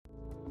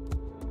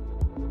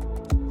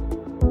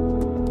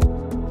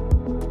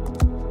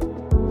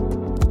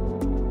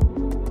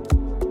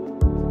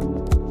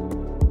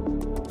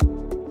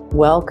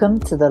Welcome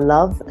to the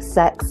Love,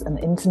 Sex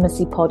and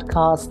Intimacy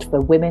podcast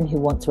for women who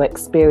want to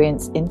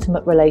experience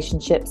intimate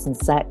relationships and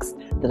sex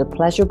that are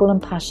pleasurable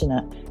and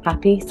passionate,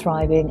 happy,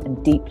 thriving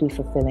and deeply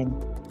fulfilling.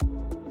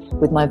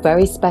 With my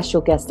very special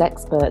guest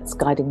experts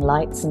guiding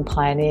lights and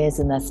pioneers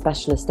in their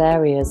specialist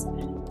areas,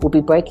 we'll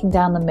be breaking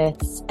down the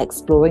myths,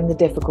 exploring the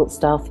difficult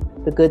stuff,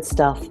 the good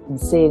stuff, and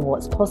seeing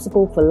what's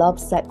possible for love,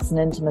 sex and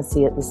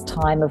intimacy at this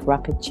time of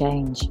rapid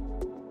change.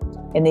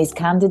 In these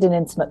candid and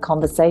intimate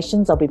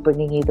conversations, I'll be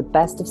bringing you the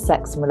best of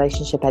sex and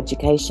relationship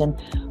education,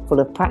 full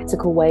of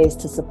practical ways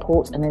to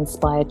support and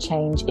inspire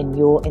change in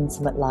your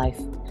intimate life.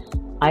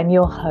 I'm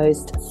your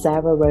host,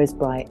 Sarah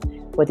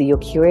Rosebright. Whether you're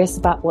curious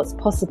about what's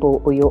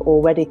possible or you're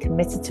already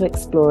committed to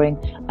exploring,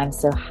 I'm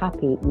so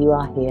happy you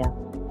are here.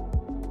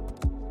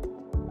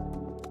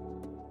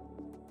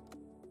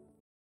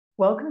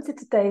 Welcome to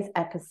today's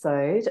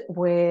episode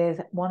with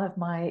one of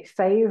my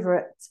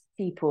favorite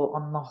people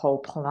on the whole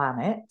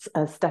planet,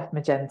 Steph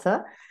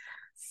Magenta.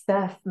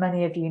 Steph,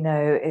 many of you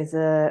know, is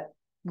a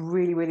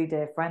really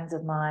dear friend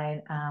of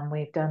mine, and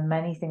we've done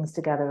many things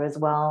together as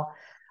well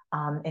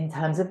in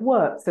terms of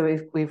work. So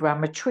we've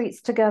run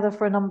retreats together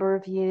for a number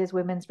of years,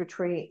 women's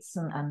retreats,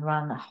 and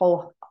run a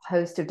whole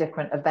host of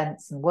different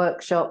events and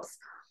workshops.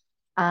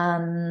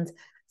 And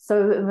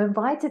so I've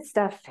invited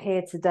Steph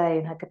here today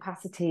in her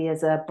capacity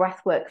as a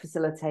breathwork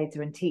facilitator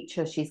and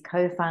teacher. She's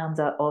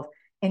co-founder of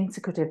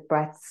Integrative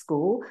Breath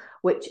School,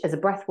 which is a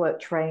breathwork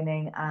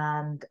training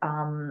and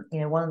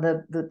one of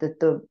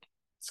the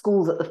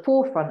schools at the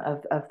forefront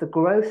of the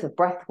growth of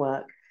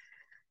breathwork.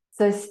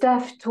 So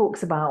Steph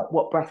talks about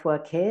what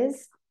breathwork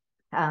is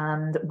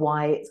and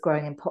why it's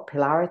growing in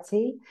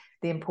popularity,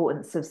 the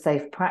importance of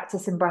safe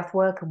practice in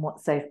breathwork and what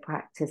safe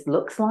practice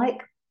looks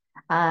like,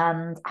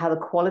 and how the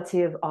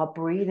quality of our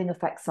breathing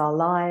affects our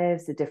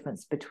lives, the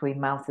difference between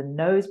mouth and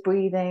nose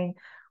breathing.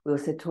 We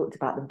also talked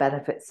about the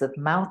benefits of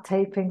mouth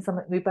taping,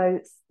 something we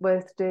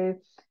both do,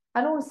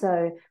 and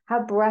also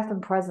how breath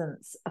and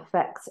presence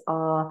affects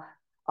our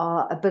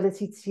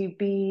ability to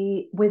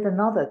be with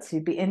another, to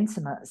be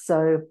intimate.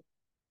 So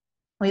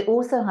we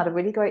also had a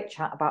really great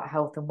chat about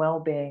health and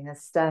well-being,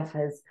 as Steph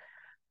has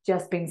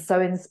just been so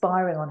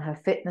inspiring on her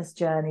fitness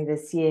journey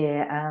this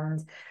year.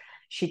 And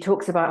she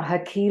talks about her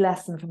key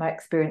lesson from her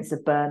experience of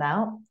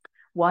burnout,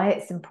 why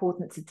it's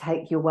important to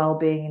take your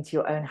well-being into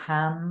your own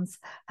hands,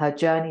 her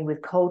journey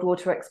with cold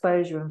water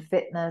exposure and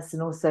fitness.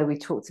 And also we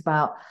talked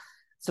about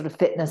sort of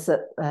fitness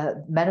at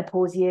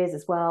menopause years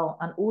as well,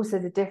 and also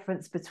the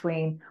difference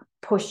between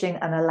pushing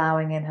and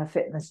allowing in her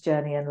fitness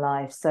journey in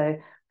life. So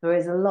there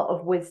is a lot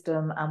of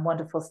wisdom and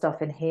wonderful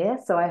stuff in here.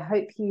 So I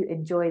hope you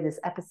enjoy this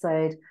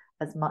episode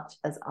as much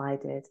as I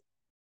did.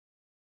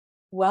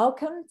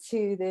 Welcome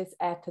to this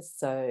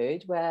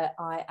episode where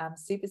I am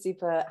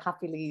super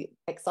happily,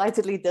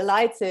 excitedly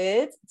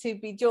delighted to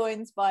be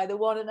joined by the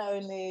one and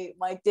only,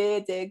 my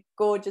dear,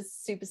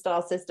 gorgeous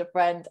superstar sister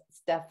friend,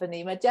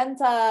 Stephanie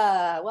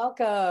Magenta.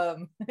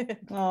 Welcome.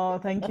 Oh,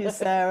 thank you,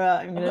 Sarah.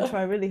 I'm going to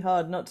try really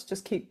hard not to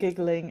just keep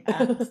giggling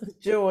at the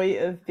joy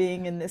of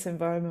being in this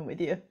environment with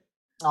you.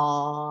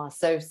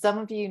 So some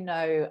of you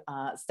know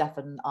Steph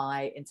and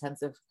I in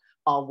terms of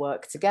our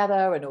work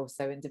together and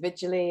also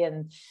individually.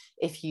 And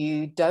if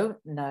you don't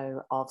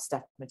know of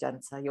Steph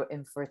Magenta, you're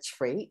in for a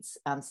treat.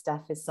 And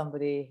Steph is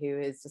somebody who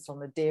is just one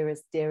of the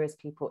dearest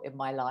people in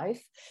my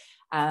life.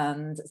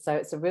 And so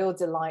it's a real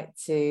delight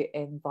to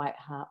invite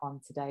her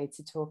on today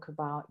to talk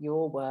about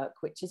your work,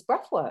 which is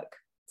breathwork.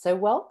 So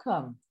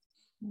welcome.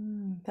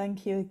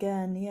 Thank you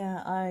again.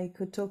 Yeah, I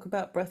could talk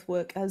about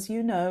breathwork, as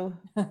you know,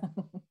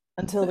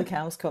 until the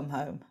cows come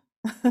home.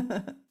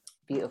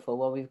 Beautiful.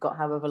 Well, we've got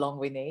however long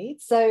we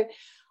need. So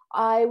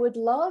I would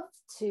love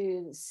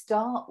to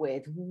start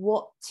with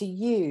what to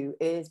you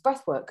is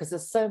breathwork, because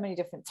there's so many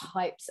different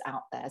types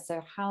out there.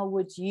 So how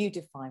would you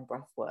define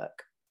breathwork?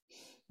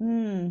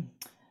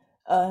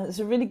 It's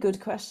a really good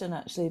question,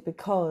 actually,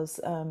 because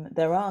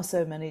there are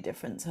so many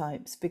different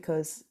types,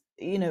 because,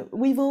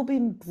 we've all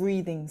been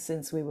breathing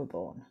since we were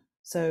born.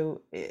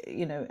 So,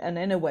 and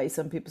in a way,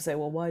 some people say,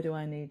 well, why do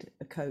I need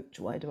a coach?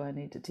 Why do I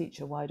need a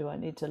teacher? Why do I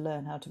need to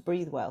learn how to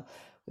breathe well?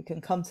 We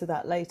can come to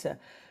that later.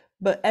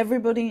 But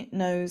everybody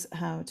knows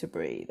how to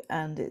breathe,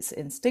 and it's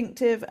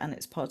instinctive and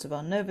it's part of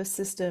our nervous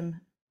system.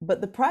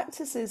 But the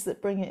practices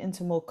that bring it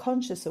into more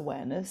conscious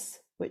awareness,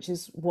 which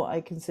is what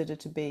I consider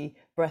to be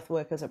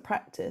breathwork as a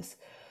practice,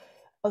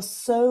 are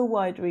so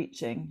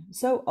wide-reaching,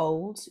 so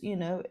old.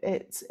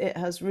 It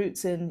has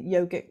roots in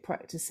yogic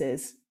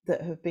practices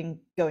that have been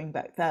going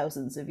back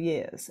thousands of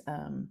years.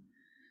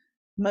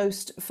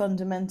 Most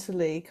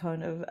fundamentally,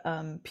 kind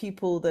of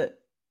people that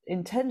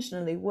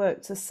intentionally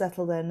work to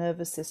settle their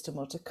nervous system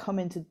or to come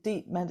into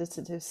deep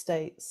meditative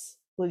states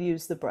will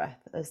use the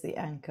breath as the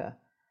anchor.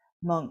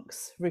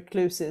 Monks,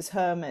 recluses,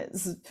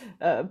 hermits,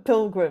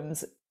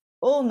 pilgrims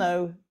all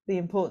know the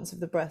importance of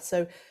the breath.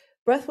 So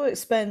breathwork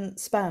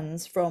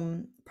spans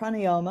from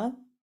pranayama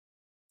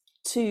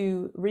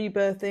to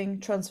rebirthing,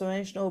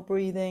 transformational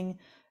breathing,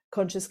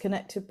 conscious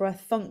connected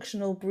breath,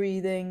 functional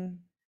breathing,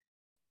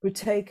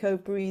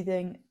 Buteyko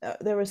breathing.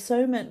 There are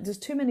so many. There's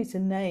too many to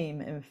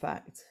name, in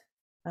fact.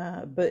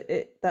 But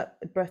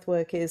that breath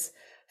work is,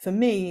 for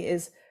me,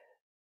 is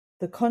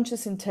the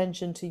conscious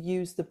intention to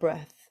use the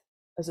breath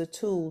as a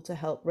tool to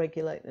help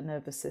regulate the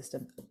nervous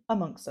system,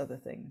 amongst other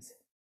things.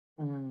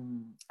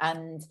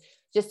 And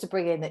just to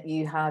bring in that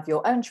you have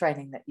your own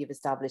training that you've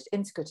established,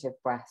 integrative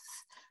breath.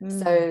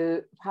 Mm.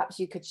 So perhaps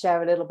you could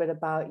share a little bit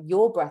about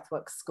your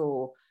breathwork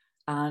school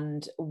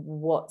and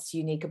what's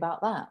unique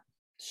about that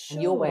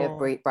and your way of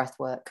Sure. breath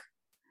work.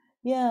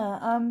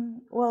 Yeah,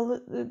 well,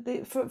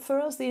 for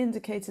us, the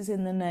indicator's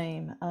in the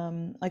name.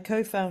 I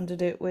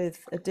co-founded it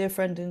with a dear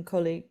friend and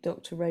colleague,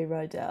 Dr. Ray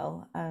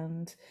Rydell,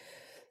 and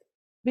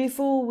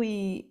before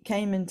we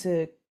came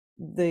into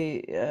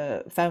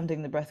the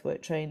founding the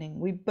breathwork training,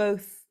 we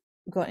both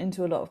got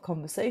into a lot of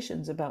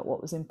conversations about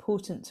what was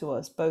important to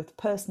us, both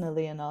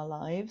personally in our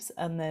lives,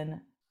 and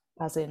then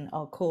as in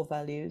our core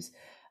values,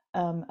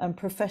 and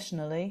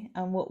professionally,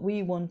 and what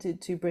we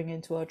wanted to bring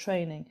into our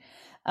training.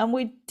 And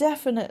we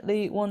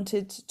definitely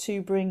wanted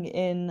to bring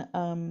in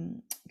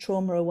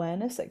trauma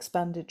awareness,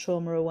 expanded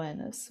trauma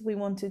awareness. We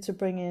wanted to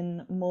bring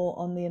in more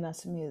on the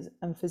anatomy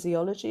and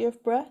physiology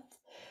of breath.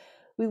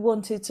 We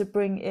wanted to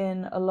bring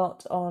in a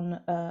lot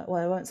on, well,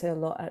 I won't say a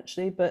lot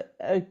actually, but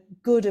a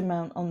good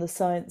amount on the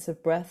science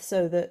of breath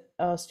so that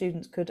our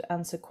students could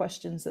answer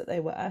questions that they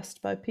were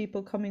asked by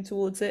people coming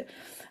towards it.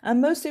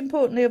 And most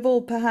importantly of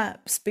all,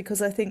 perhaps, because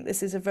I think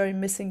this is a very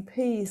missing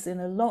piece in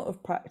a lot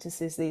of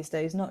practices these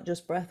days, not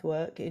just breath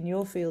work, in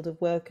your field of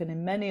work and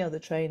in many other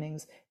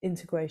trainings,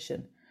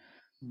 integration.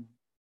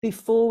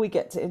 Before we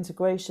get to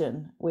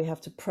integration, we have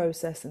to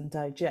process and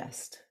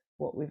digest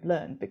what we've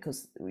learned,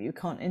 because you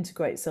can't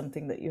integrate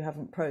something that you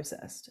haven't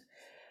processed.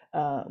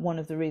 One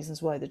of the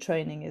reasons why the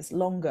training is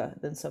longer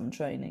than some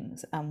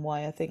trainings, and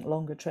why I think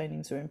longer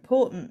trainings are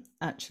important,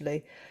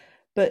 actually.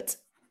 But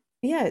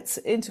yeah, it's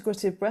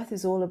integrative breath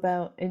is all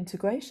about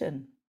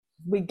integration.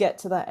 We get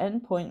to that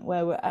end point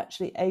where we're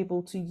actually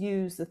able to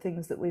use the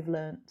things that we've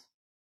learned.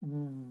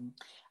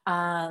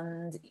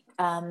 And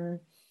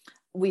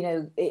we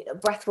know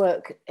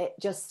breathwork, it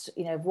just,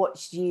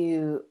 watched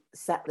you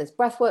set this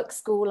breathwork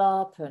school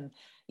up, and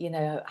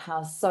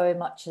how so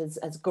much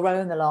has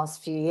grown the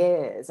last few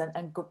years,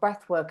 and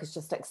breathwork has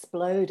just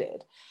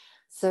exploded.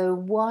 So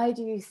why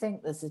do you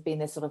think this has been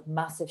this sort of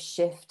massive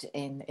shift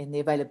in the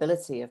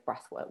availability of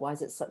breathwork? Why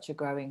is it such a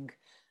growing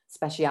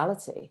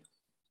speciality?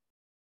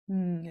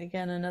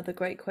 Again, another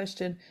great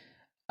question.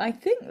 I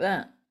think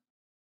that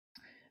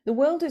the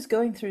world is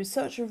going through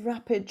such a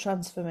rapid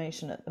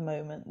transformation at the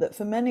moment that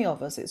for many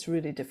of us, it's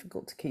really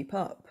difficult to keep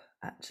up,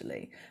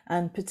 actually.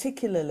 And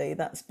particularly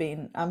that's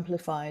been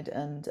amplified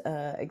and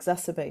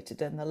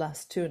exacerbated in the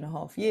last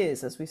 2.5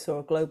 years as we saw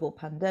a global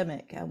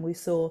pandemic, and we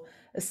saw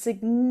a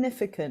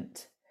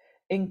significant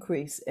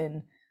increase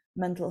in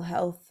mental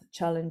health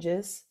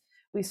challenges.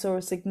 We saw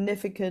a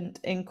significant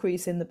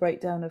increase in the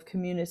breakdown of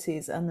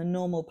communities, and the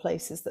normal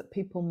places that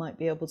people might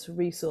be able to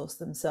resource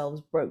themselves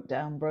broke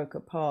down, broke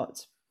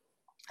apart.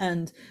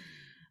 And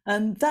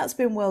that's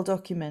been well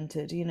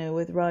documented,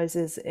 with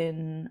rises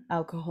in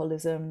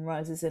alcoholism,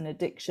 rises in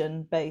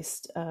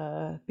addiction-based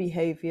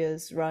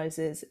behaviors,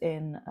 rises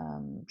in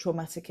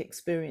traumatic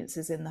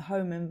experiences in the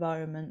home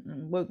environment,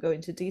 and won't go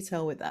into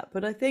detail with that.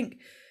 But I think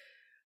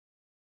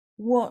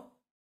what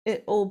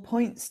it all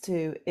points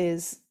to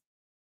is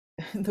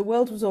the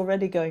world was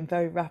already going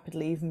very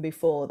rapidly even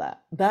before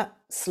that. That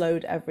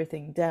slowed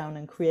everything down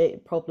and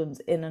created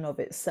problems in and of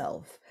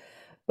itself.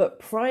 But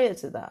prior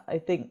to that, I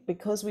think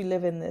because we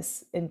live in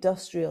this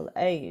industrial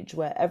age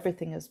where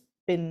everything has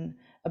been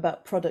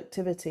about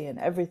productivity and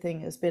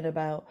everything has been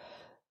about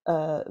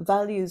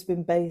values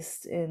been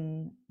based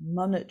in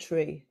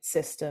monetary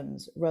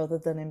systems rather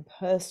than in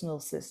personal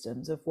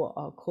systems of what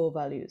our core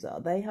values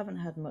are, they haven't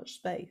had much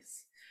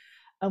space.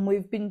 And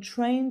we've been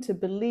trained to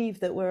believe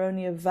that we're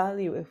only of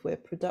value if we're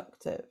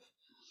productive.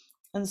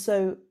 And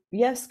so,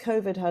 yes,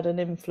 COVID had an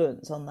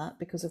influence on that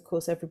because, of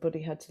course,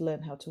 everybody had to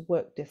learn how to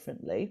work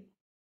differently.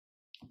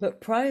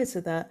 But prior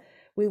to that,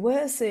 we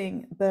were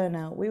seeing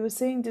burnout. We were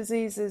seeing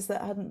diseases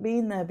that hadn't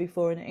been there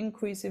before, an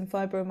increase in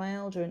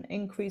fibromyalgia, an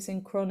increase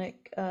in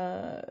chronic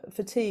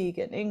fatigue,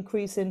 an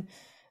increase in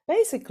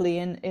basically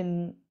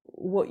in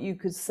what you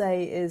could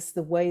say is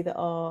the way that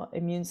our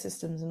immune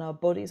systems and our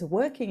bodies are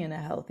working in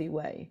a healthy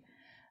way.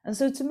 And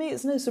so to me,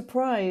 it's no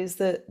surprise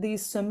that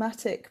these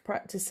somatic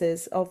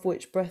practices, of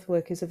which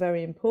breathwork is a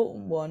very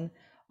important one,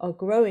 are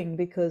growing,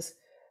 because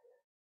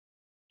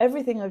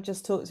everything I've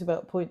just talked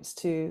about points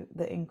to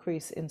the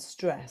increase in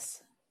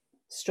stress.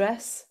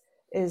 Stress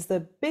is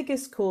the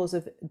biggest cause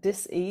of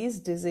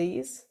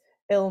disease,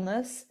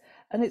 illness,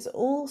 and it's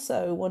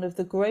also one of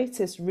the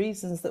greatest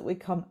reasons that we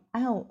come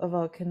out of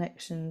our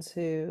connection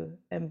to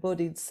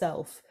embodied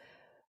self,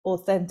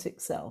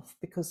 authentic self,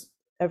 because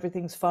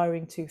everything's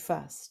firing too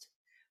fast.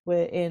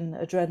 We're in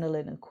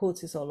adrenaline and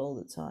cortisol all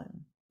the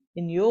time.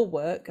 In your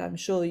work, I'm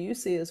sure you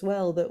see as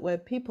well that where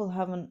people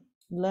haven't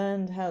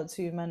learned how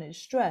to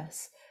manage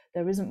stress,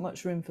 there isn't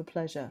much room for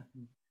pleasure.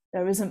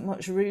 there isn't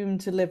much room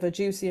to live a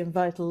juicy and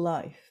vital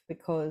life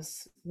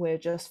because we're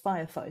just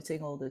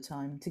firefighting all the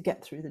time to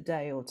get through the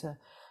day or to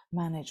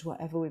manage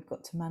whatever we've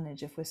got to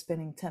manage if we're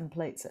spinning 10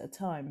 plates at a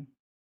time.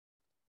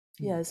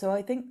 Yeah, so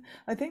I think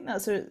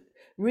that's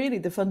really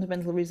the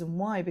fundamental reason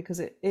why, because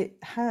it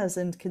has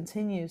and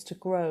continues to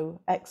grow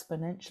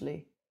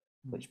exponentially,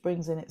 which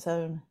brings in its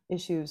own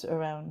issues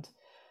around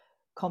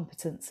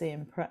competency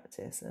in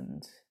practice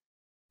and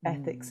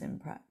ethics in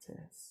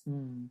practice.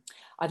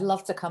 I'd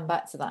love to come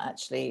back to that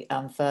actually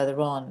further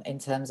on in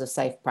terms of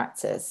safe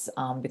practice,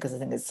 because I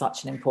think it's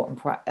such an important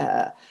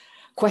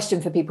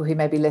question for people who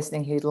may be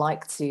listening who'd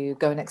like to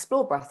go and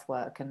explore breath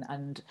work.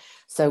 And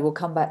so we'll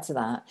come back to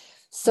that.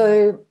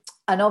 So,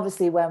 and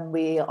obviously when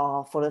we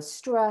are full of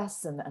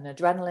stress and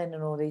adrenaline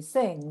and all these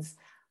things,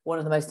 one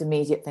of the most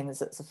immediate things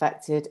that's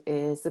affected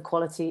is the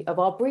quality of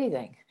our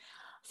breathing.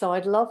 So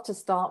I'd love to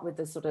start with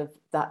the sort of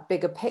that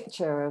bigger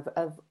picture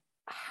of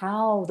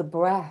how the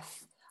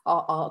breath,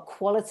 our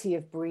quality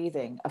of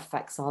breathing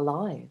affects our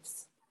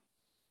lives.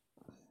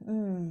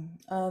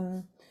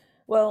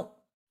 Well,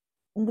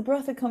 the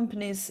breath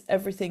accompanies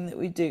everything that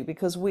we do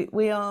because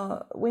we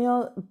are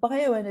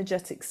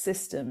bioenergetic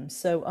systems.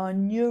 So our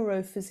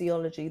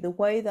neurophysiology, the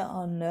way that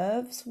our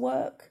nerves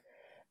work,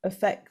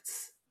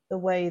 affects the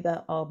way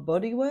that our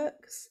body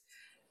works.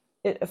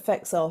 It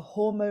affects our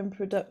hormone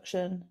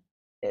production.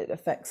 It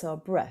affects our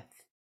breath.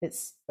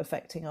 It's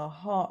affecting our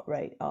heart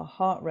rate. Our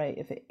heart rate,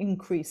 if it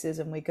increases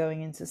and we're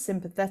going into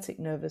sympathetic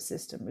nervous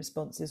system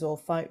responses or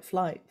fight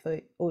flight,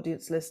 for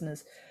audience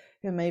listeners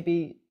who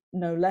maybe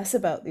know less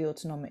about the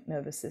autonomic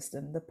nervous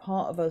system, the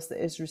part of us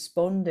that is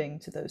responding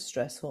to those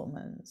stress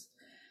hormones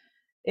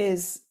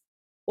is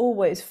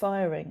always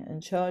firing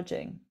and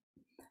charging.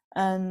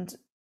 And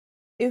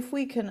if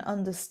we can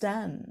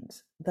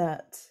understand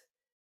that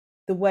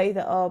the way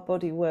that our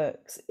body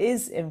works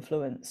is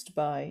influenced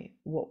by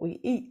what we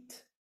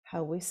eat,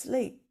 how we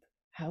sleep,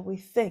 how we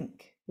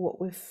think, what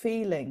we're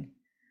feeling,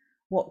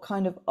 what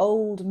kind of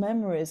old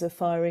memories are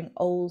firing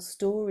old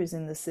stories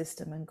in the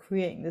system and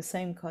creating the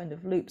same kind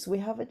of loops, we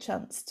have a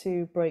chance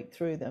to break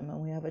through them and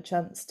we have a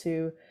chance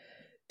to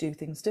do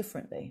things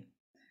differently.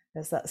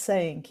 There's that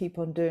saying, keep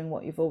on doing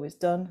what you've always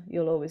done,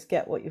 you'll always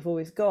get what you've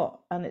always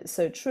got. And it's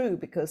so true,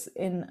 because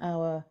in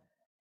our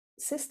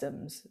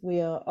systems, we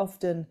are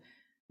often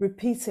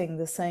repeating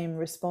the same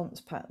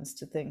response patterns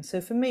to things. So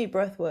for me,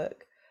 breath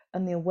work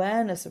and the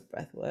awareness of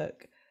breath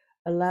work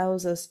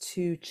allows us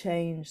to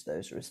change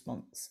those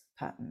response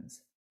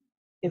patterns.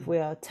 If we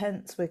are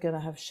tense, we're going to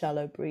have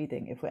shallow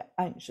breathing. If we're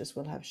anxious,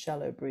 we'll have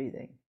shallow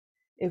breathing.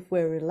 If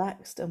we're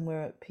relaxed and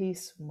we're at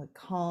peace and we're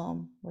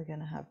calm, we're going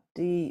to have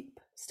deep,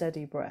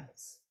 steady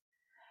breaths.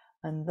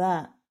 And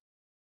that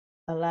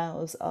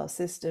allows our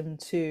system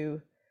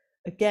to,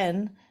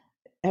 again,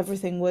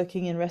 everything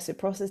working in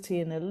reciprocity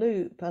in a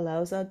loop,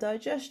 allows our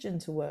digestion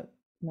to work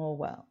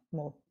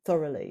more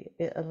thoroughly.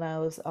 It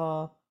allows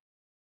our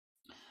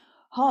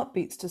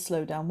heartbeats to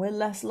slow down. We're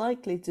less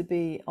likely to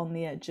be on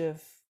the edge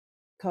of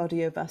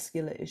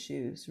cardiovascular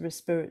issues,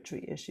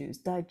 respiratory issues,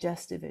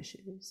 digestive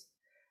issues.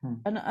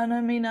 And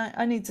I mean,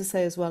 I need to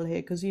say as well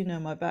here, because you know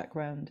my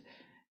background,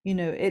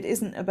 it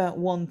isn't about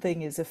one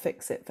thing is a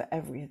fix it for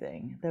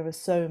everything. There are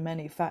so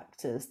many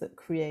factors that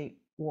create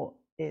what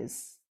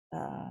is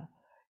a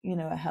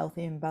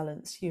healthy and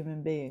balanced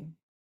human being.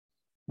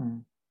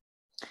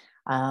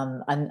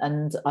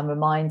 And I'm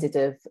reminded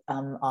of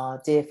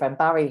our dear friend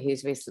Barry,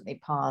 who's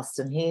recently passed,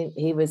 and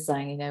he was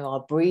saying,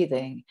 our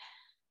breathing,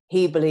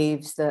 he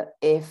believes that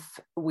if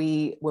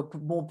we were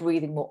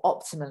breathing more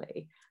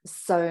optimally,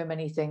 so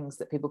many things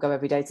that people go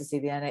every day to see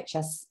the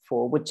NHS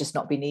for would just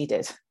not be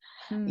needed.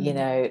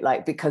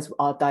 Because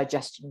our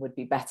digestion would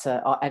be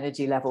better, our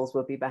energy levels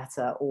would be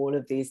better, all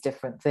of these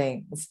different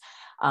things.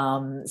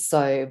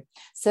 So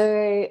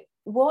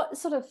what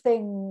sort of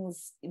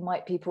things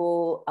might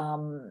people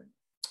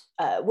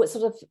what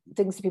sort of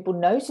things do people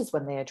notice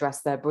when they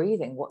address their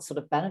breathing? What sort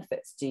of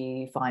benefits do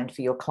you find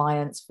for your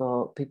clients,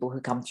 for people who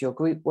come to your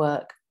group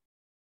work?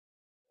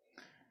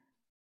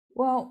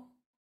 Well,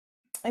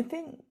 I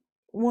think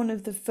one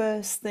of the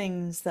first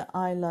things that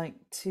I like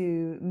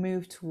to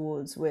move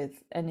towards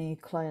with any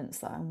clients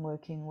that I'm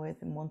working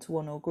with in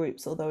one-to-one or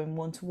groups, although in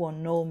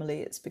one-to-one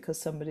normally it's because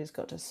somebody's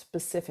got a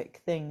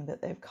specific thing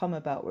that they've come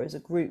about, whereas a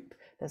group,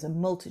 there's a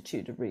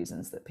multitude of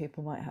reasons that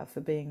people might have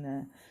for being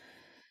there.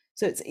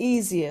 So it's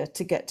easier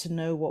to get to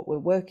know what we're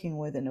working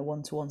with in a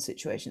one-to-one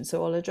situation.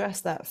 So I'll address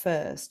that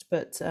first.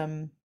 But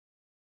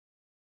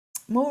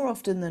more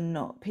often than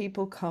not,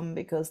 people come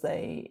because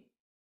they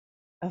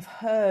have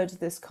heard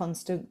this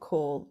constant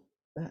call.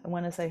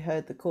 When I say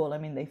heard the call, I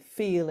mean they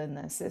feel in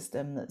their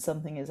system that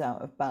something is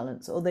out of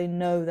balance, or they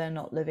know they're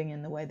not living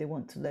in the way they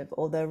want to live,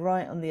 or they're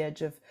right on the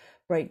edge of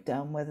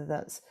breakdown, whether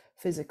that's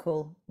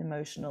physical,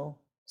 emotional,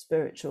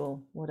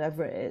 spiritual,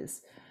 whatever it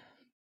is.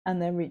 And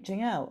they're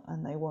reaching out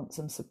and they want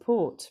some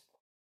support.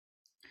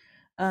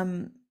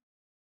 So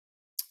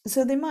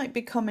they might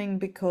be coming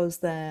because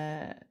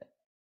they're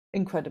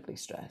incredibly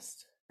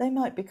stressed. They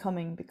might be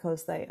coming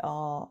because they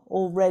are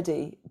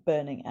already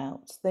burning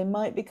out. They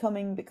might be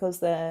coming because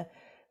their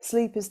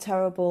sleep is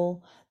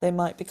terrible. They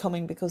might be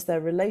coming because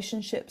their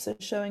relationships are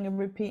showing a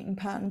repeating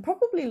pattern.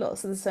 Probably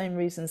lots of the same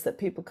reasons that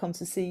people come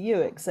to see you,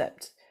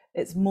 except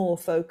it's more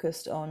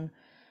focused on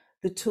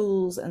the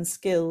tools and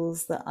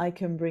skills that I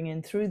can bring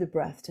in through the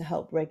breath to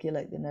help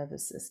regulate the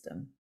nervous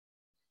system.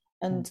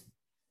 And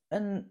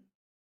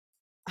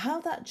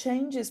how that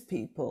changes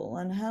people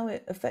and how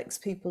it affects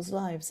people's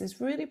lives is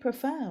really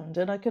profound.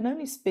 And I can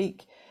only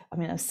speak, I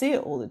mean, I see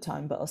it all the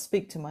time, but I'll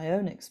speak to my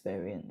own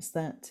experience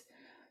that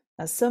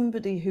as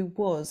somebody who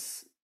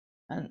was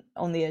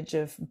on the edge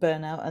of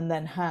burnout and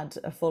then had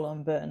a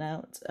full-on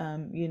burnout,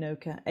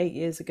 8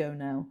 years ago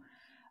now,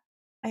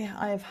 I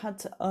have had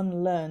to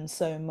unlearn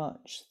so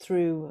much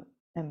through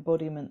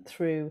embodiment,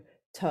 through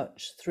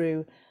touch,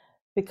 through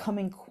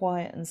becoming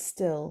quiet and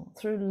still,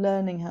 through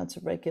learning how to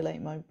regulate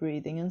my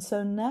breathing. And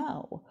so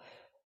now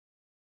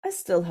I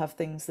still have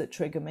things that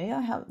trigger me.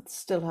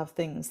 Still have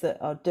things that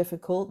are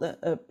difficult, that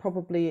are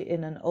probably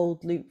in an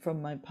old loop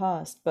from my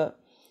past. But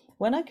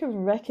when I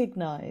can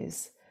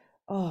recognize,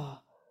 oh,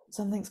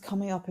 something's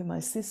coming up in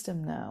my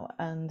system now,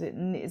 and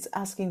it's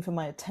asking for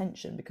my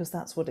attention, because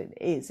that's what it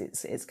is.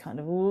 It's kind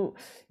of,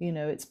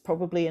 it's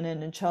probably an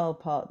inner child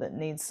part that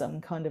needs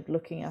some kind of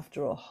looking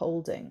after or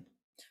holding.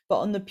 But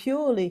on the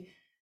purely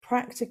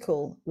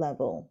practical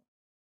level,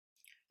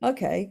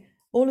 okay,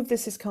 all of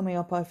this is coming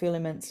up, I feel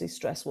immensely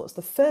stressed. What's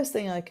the first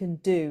thing I can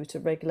do to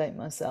regulate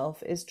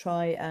myself is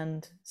try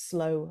and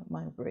slow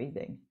my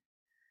breathing.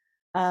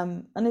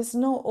 And it's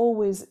not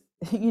always,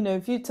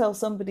 if you tell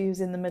somebody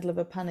who's in the middle of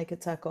a panic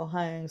attack or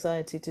high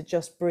anxiety to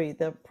just breathe,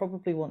 they'll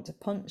probably want to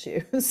punch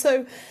you.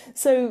 So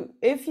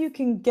if you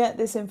can get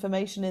this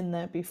information in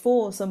there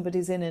before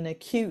somebody's in an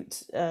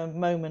acute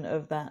moment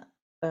of that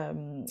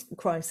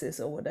crisis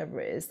or whatever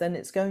it is, then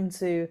it's going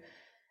to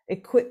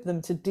equip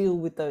them to deal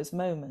with those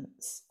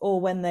moments,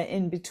 or when they're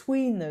in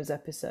between those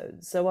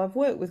episodes. So I've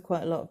worked with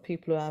quite a lot of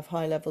people who have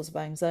high levels of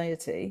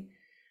anxiety,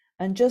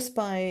 and just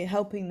by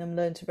helping them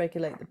learn to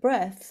regulate the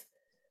breath,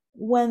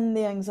 when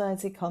the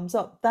anxiety comes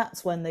up,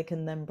 that's when they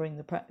can then bring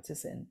the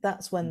practice in.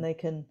 That's when they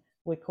can,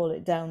 we call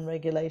it down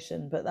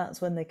regulation, but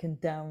that's when they can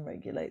down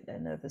regulate their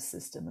nervous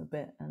system a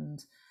bit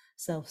and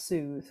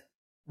self-soothe.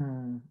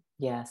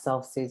 Yeah,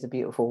 self-soothe is a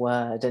beautiful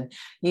word. And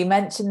you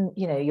mentioned,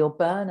 your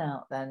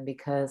burnout then,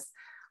 because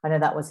I know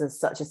that was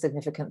such a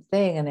significant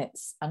thing, and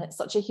it's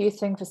such a huge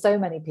thing for so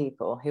many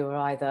people who are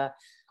either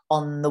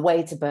on the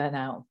way to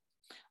burnout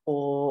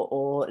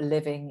or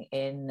living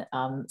in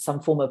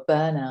some form of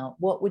burnout.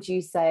 What would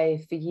you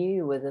say for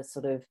you were the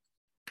sort of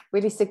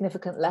really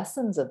significant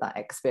lessons of that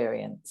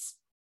experience?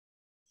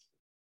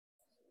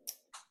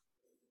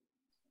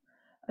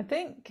 I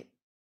think,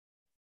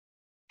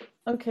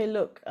 okay,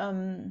 look,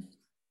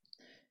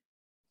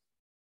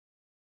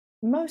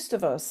 most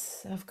of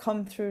us have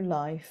come through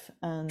life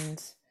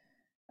and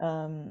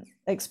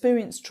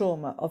experienced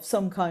trauma of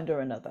some kind or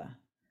another.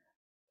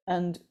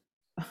 And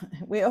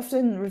we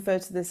often refer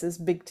to this as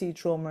big T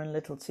trauma and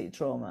little t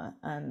trauma.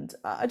 And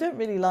I don't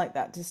really like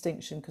that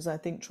distinction, because I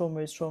think trauma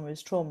is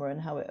trauma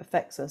and how it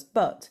affects us.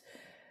 But,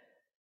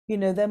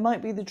 there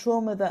might be the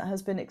trauma that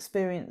has been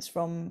experienced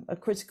from a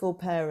critical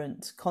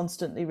parent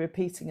constantly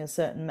repeating a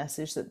certain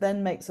message that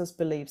then makes us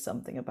believe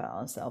something about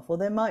ourselves. Or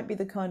there might be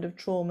the kind of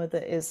trauma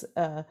that is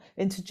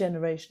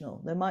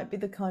intergenerational. There might be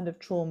the kind of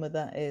trauma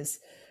that is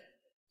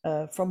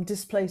from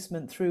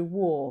displacement through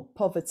war,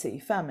 poverty,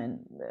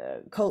 famine,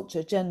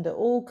 culture, gender,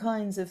 all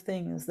kinds of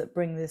things that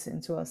bring this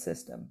into our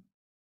system.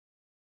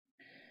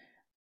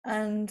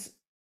 And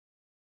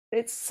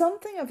it's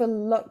something of a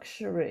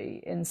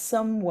luxury in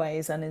some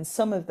ways, and in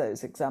some of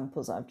those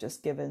examples I've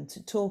just given,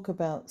 to talk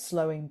about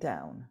slowing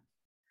down,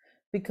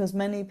 because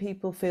many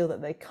people feel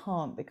that they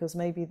can't, because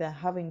maybe they're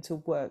having to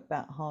work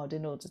that hard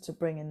in order to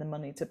bring in the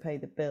money to pay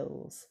the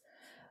bills.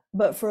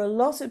 But for a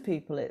lot of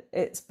people,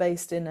 it's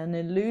based in an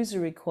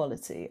illusory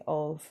quality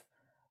of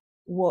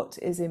what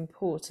is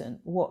important,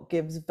 what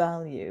gives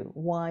value,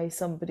 why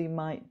somebody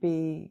might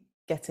be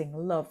getting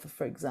love,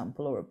 for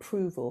example, or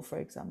approval, for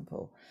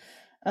example.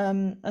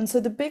 And so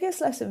the biggest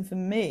lesson for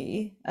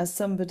me, as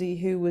somebody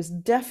who was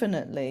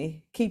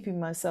definitely keeping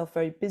myself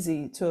very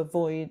busy to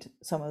avoid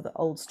some of the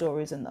old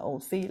stories and the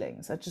old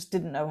feelings, I just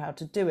didn't know how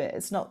to do it.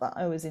 It's not that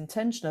I was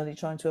intentionally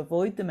trying to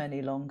avoid them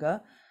any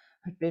longer.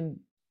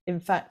 In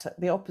fact,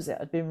 the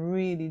opposite. I'd been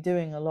really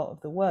doing a lot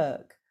of the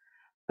work,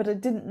 but I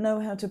didn't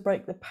know how to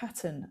break the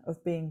pattern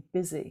of being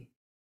busy.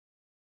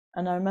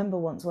 And I remember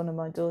once one of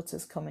my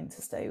daughters coming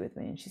to stay with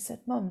me, and she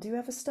said, "Mum, do you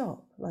ever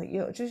stop? Like,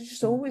 you're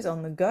just always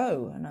on the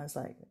go." And I was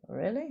like,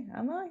 "Really?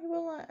 Am I?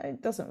 Well,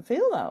 it doesn't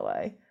feel that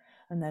way."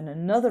 And then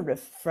another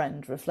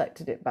friend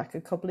reflected it back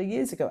a couple of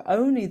years ago,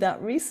 only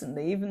that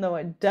recently, even though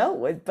I dealt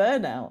with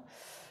burnout.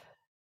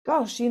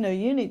 Gosh, you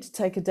need to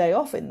take a day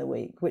off in the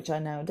week, which I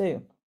now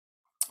do.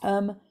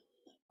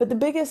 But the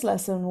biggest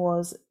lesson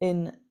was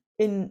in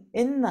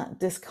that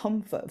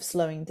discomfort of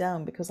slowing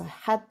down, because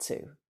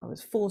I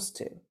was forced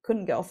to,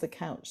 couldn't get off the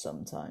couch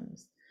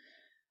sometimes,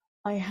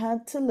 I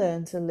had to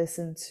learn to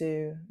listen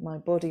to my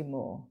body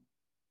more.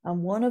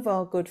 And one of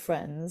our good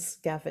friends,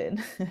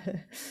 Gavin,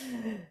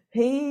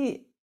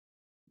 he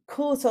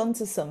caught on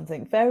to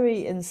something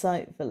very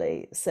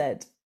insightfully,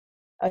 said,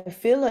 I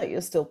feel like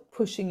you're still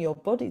pushing your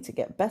body to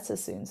get better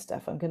soon,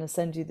 Steph. I'm going to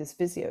send you this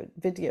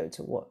video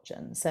to watch,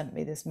 and sent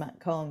me this Matt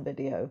Kahn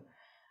video.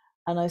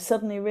 And I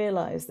suddenly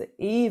realized that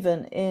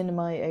even in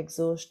my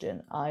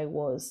exhaustion, I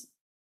was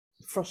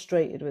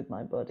frustrated with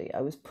my body.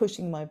 I was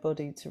pushing my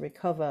body to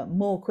recover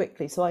more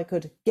quickly so I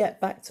could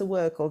get back to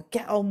work or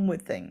get on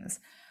with things.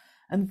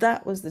 And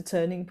that was the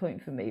turning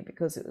point for me,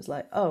 because it was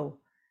like, oh,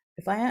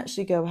 if I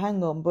actually go,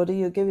 hang on, buddy,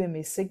 you're giving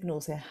me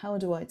signals here. How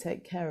do I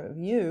take care of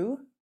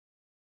you?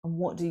 And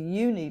what do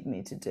you need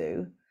me to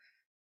do?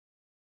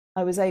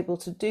 I was able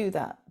to do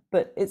that.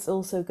 But it's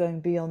also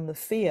going beyond the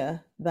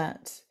fear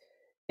that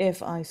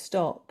if I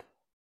stop,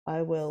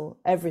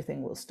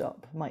 everything will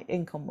stop. My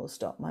income will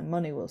stop. My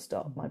money will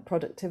stop. My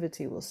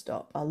productivity will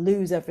stop. I'll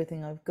lose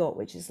everything I've got,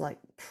 which is like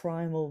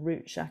primal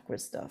root chakra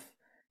stuff,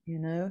 you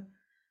know?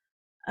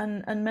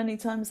 And many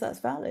times that's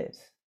valid.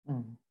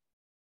 Mm.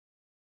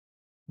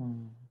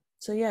 Mm.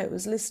 So yeah, it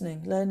was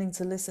learning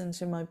to listen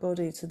to my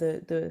body, to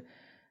the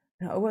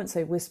I won't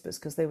say whispers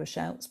because they were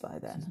shouts by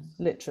then,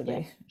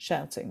 literally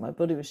shouting. My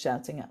body was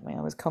shouting at me.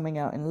 I was coming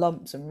out in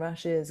lumps and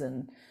rashes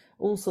and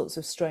all sorts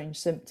of strange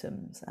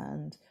symptoms.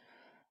 And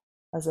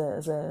as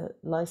a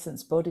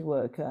licensed body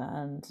worker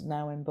and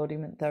now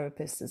embodiment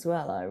therapist as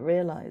well, I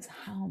realize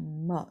how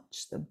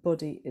much the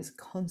body is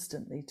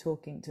constantly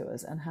talking to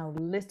us and how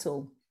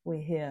little we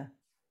hear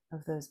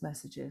of those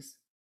messages.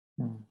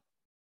 Mm.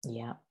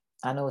 Yeah.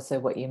 And also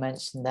what you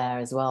mentioned there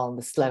as well,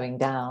 the slowing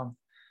down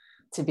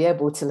to be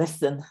able to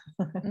listen,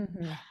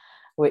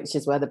 which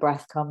is where the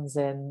breath comes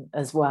in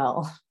as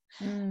well.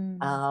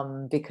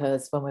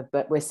 Because when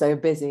we're so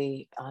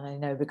busy, and I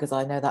know because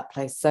I know that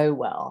place so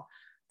well,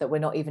 that we're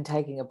not even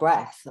taking a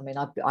breath. I mean,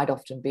 I'd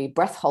often be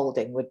breath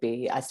holding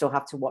I still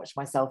have to watch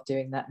myself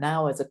doing that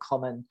now as a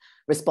common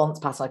response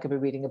pattern. I could be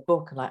reading a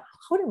book and like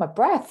holding my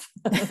breath.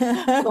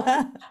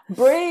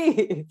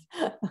 Breathe.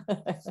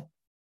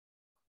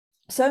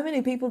 So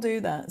many people do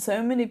that.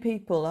 So many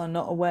people are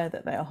not aware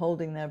that they are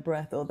holding their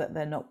breath, or that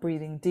they're not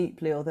breathing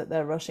deeply, or that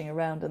they're rushing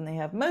around.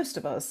 And most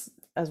of us,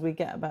 as we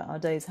get about our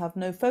days, have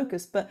no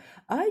focus. But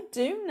I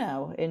do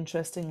now,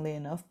 interestingly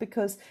enough,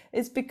 because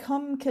it's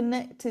become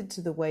connected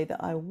to the way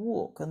that I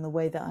walk and the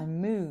way that I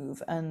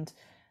move. And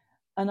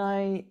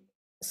I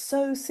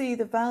so see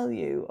the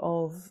value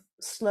of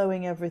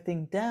slowing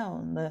everything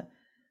down, that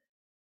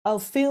I'll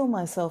feel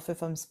myself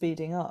if I'm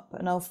speeding up,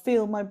 and I'll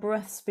feel my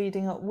breath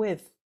speeding up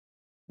with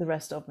the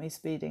rest of me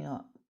speeding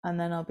up. And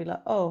then I'll be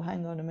like, oh,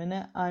 hang on a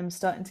minute, I'm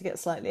starting to get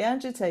slightly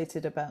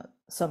agitated about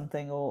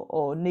something,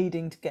 or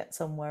needing to get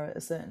somewhere at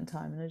a certain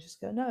time. And I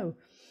just go, no,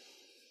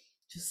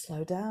 just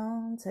slow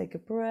down, take a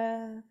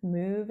breath,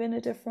 move in a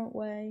different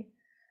way.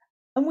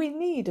 And we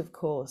need, of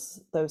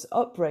course, those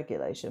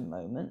upregulation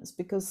moments,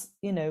 because,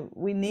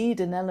 we need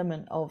an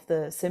element of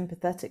the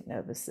sympathetic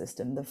nervous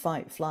system, the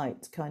fight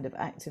flight kind of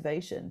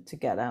activation, to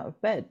get out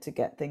of bed, to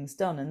get things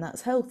done. And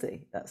that's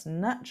healthy, that's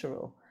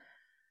natural.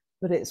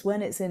 But it's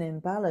when it's in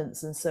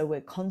imbalance, and so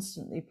we're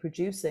constantly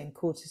producing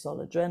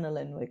cortisol,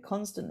 adrenaline, we're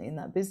constantly in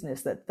that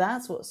business,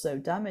 that's what's so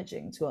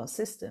damaging to our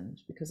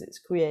systems, because it's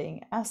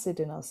creating acid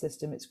in our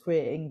system, it's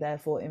creating,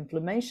 therefore,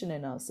 inflammation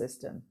in our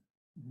system.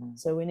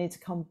 So we need to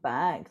come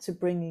back to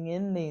bringing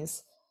in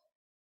these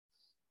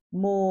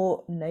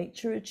more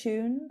nature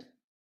attuned,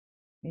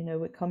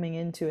 we're coming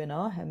into, in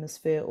our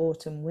hemisphere,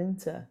 autumn,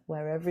 winter,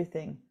 where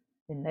everything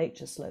in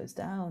nature slows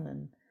down,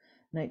 and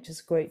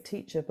nature's a great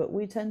teacher, but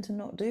we tend to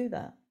not do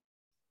that.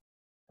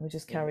 We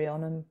just carry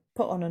on and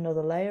put on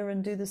another layer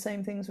and do the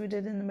same things we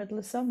did in the middle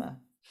of summer.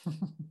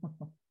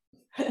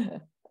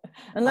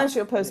 Unless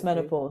you're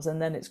post-menopause, and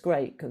then it's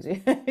great, because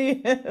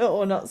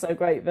or not so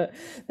great, but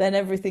then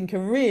everything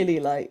can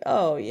really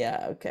oh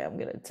yeah, okay, I'm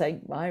going to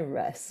take my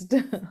rest.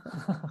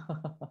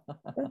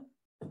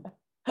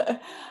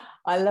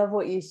 I love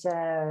what you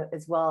share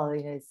as well,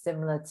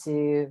 similar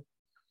to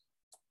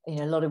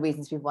a lot of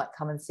reasons people might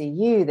come and see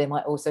you, they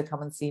might also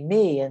come and see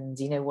me. And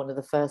one of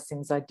the first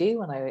things I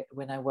do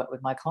when I work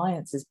with my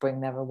clients is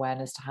bring their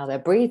awareness to how they're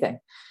breathing,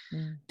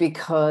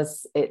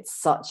 because it's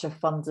such a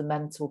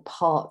fundamental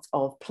part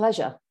of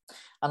pleasure.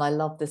 And I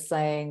love the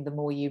saying, the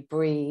more you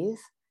breathe,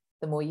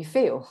 the more you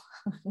feel.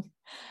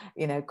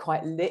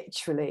 Quite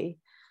literally,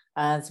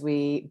 as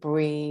we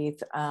breathe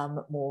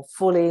more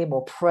fully,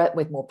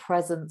 with more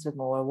presence, with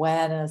more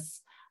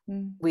awareness,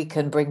 we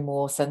can bring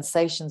more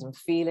sensations and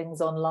feelings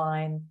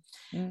online,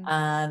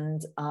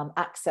 and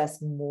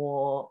access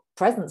more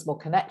presence, more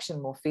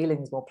connection, more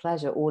feelings, more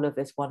pleasure, all of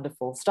this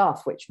wonderful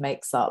stuff which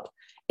makes up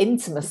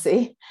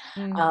intimacy.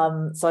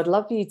 So I'd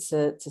love you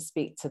to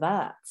speak to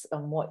that,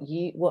 and what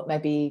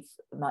maybe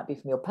might be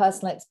from your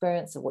personal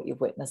experience, or what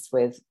you've witnessed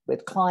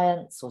with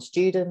clients or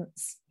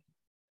students.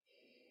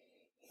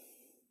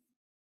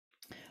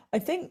 I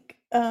think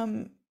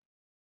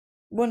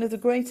one of the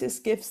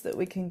greatest gifts that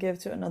we can give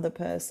to another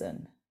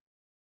person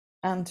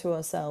and to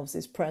ourselves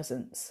is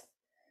presence.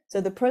 So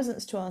the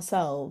presence to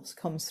ourselves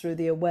comes through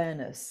the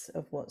awareness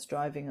of what's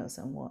driving us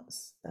and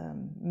what's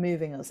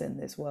moving us in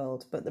this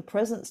world. But the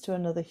presence to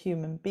another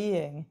human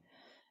being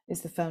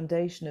is the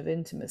foundation of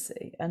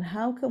intimacy. And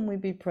how can we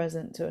be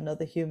present to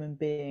another human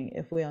being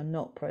if we are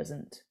not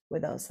present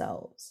with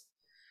ourselves?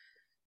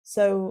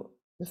 So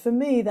for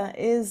me, that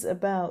is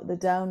about the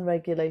down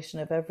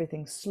regulation of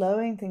everything,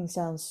 slowing things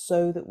down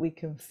so that we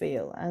can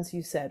feel. As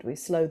you said, we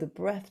slow the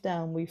breath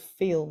down, we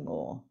feel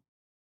more.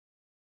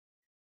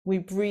 We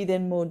breathe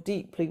in more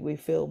deeply, we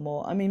feel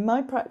more. I mean,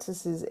 my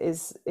practice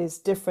is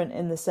different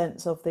in the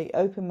sense of the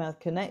open mouth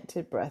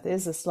connected breath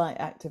is a slight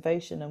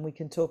activation, and we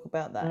can talk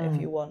about that if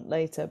you want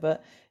later.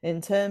 But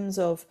in terms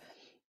of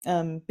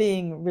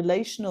being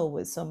relational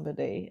with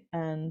somebody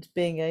and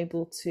being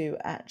able to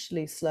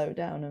actually slow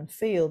down and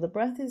feel, the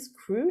breath is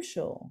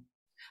crucial.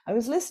 I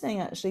was listening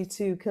actually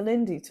to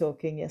Kalindi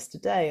talking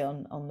yesterday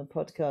on the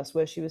podcast,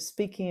 where she was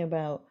speaking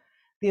about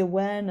the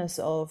awareness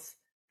of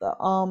the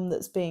arm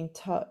that's being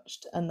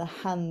touched and the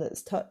hand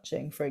that's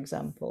touching, for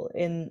example,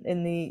 in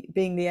the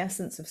being the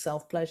essence of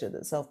self-pleasure,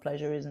 that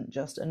self-pleasure isn't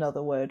just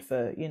another word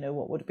for, you know,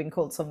 what would have been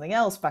called something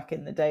else back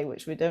in the day,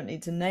 which we don't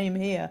need to name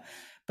here.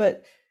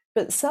 But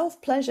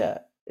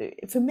self-pleasure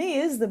for me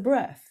is the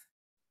breath.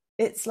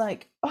 It's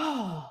like,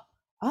 oh,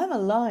 I'm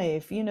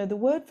alive. You know, the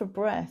word for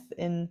breath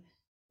in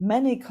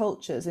many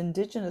cultures,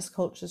 indigenous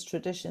cultures,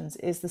 traditions,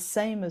 is the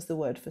same as the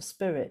word for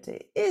spirit.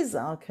 It is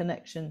our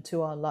connection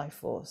to our life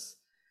force.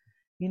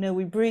 You know,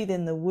 we breathe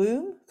in the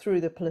womb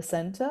through the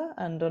placenta,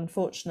 and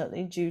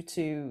unfortunately, due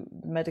to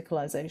the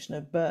medicalization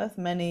of birth,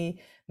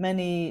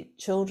 many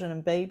children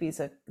and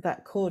babies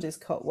that cord is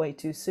cut way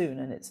too soon,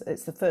 and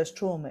it's the first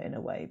trauma in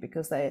a way,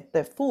 because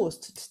they're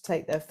forced to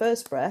take their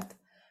first breath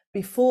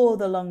before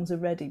the lungs are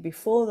ready,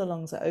 before the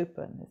lungs are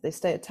open. If they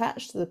stay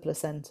attached to the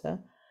placenta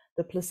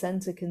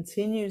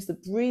continues the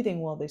breathing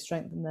while they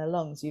strengthen their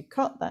lungs. You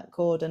cut that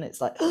cord and it's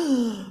like,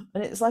 and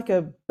it's like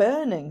a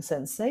burning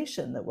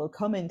sensation that will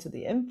come into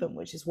the infant,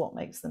 which is what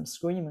makes them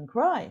scream and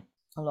cry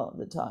a lot of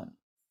the time.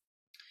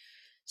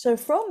 So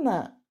from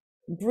that,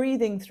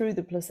 breathing through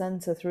the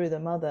placenta, through the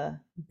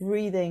mother,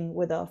 breathing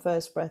with our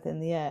first breath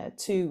in the air,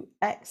 to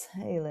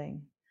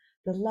exhaling,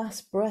 the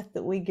last breath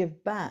that we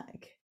give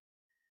back,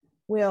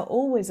 we are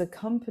always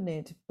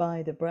accompanied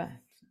by the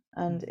breath,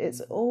 and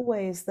it's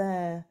always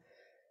there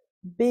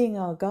being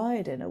our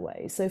guide in a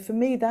way. So for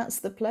me, that's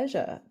the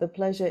pleasure. The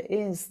pleasure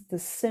is the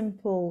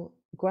simple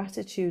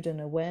gratitude and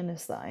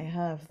awareness that I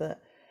have,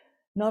 that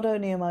not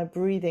only am I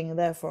breathing,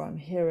 therefore I'm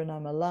here and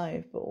I'm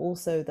alive, but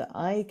also that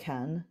I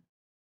can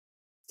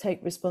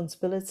take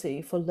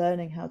responsibility for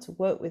learning how to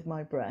work with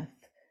my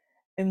breath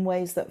in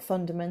ways that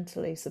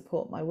fundamentally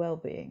support my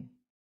well-being.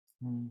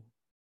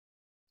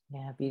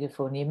 Yeah,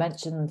 beautiful. And you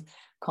mentioned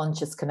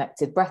conscious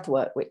connected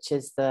breathwork, which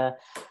is the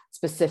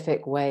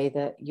specific way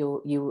that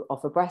you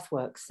offer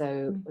breathwork.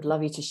 So I'd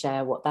love you to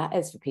share what that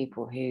is for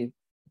people who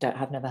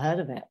have never heard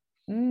of it.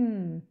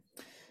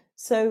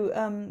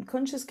 So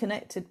conscious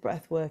connected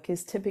breathwork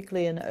is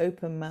typically an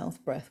open mouth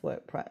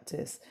breathwork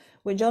practice,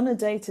 which on a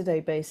day-to-day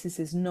basis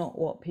is not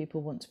what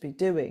people want to be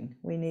doing.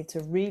 We need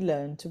to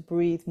relearn to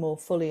breathe more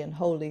fully and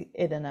wholly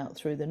in and out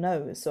through the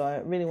nose. So I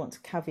really want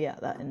to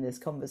caveat that in this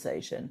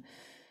conversation.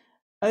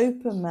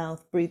 Open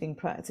mouth breathing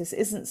practice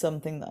isn't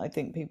something that I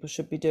think people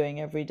should be doing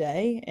every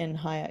day in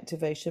high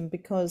activation,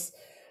 because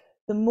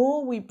the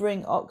more we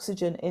bring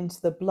oxygen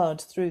into the blood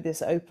through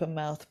this open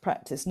mouth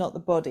practice, not the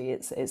body,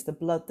 it's the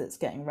blood that's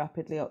getting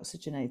rapidly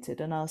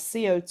oxygenated, and our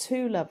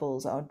CO2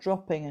 levels are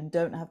dropping and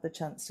don't have the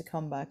chance to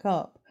come back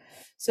up.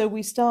 So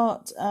we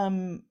start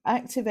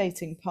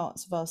activating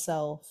parts of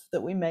ourselves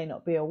that we may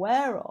not be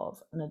aware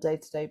of on a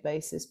day-to-day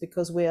basis,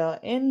 because we are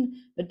in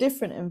a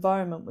different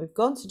environment. We've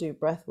gone to do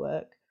breath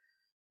work,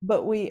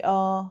 but we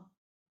are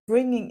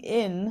bringing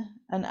in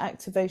an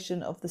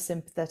activation of the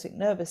sympathetic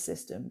nervous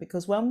system,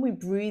 because when we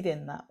breathe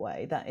in that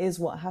way, that is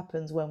what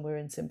happens when we're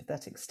in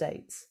sympathetic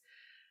states.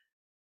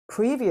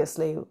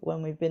 Previously,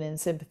 when we've been in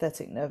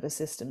sympathetic nervous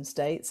system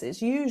states,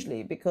 it's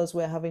usually because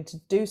we're having to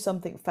do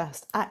something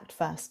fast, act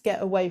fast,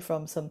 get away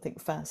from something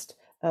fast.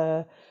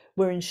 We're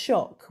in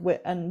shock.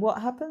 And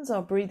what happens?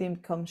 Our breathing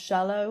becomes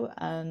shallow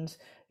and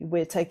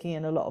we're taking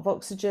in a lot of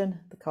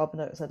oxygen. The carbon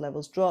dioxide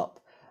levels drop.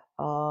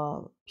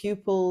 Our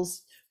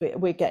pupils,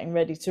 we're getting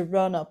ready to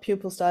run, our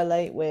pupils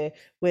dilate,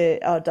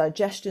 our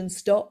digestion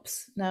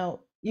stops.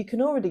 Now you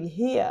can already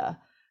hear,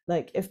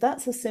 like, if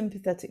that's a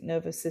sympathetic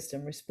nervous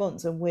system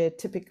response and we're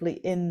typically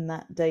in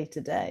that day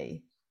to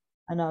day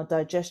and our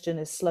digestion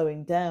is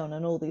slowing down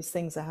and all these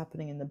things are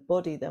happening in the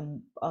body,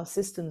 then our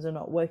systems are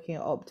not working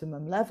at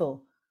optimum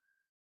level.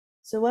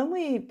 So when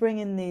we bring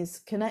in these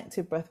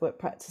connected breathwork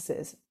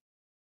practices,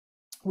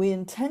 we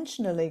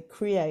intentionally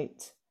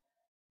create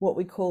what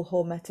we call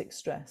hormetic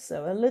stress.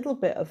 So a little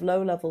bit of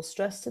low level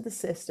stress to the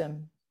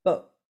system,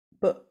 but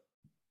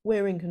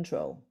we're in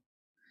control.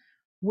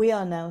 We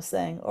are now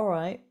saying, all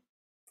right,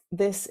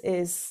 this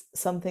is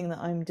something that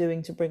I'm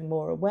doing to bring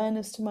more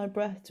awareness to my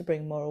breath, to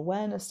bring more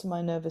awareness to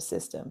my nervous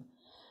system.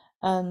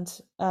 And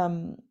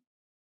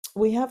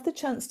we have the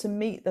chance to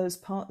meet those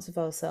parts of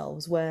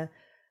ourselves where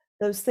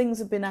those things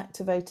have been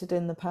activated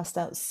in the past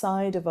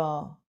outside of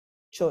our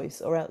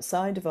choice or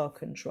outside of our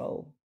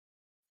control,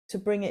 to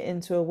bring it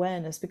into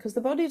awareness, because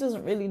the body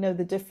doesn't really know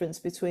the difference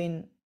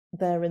between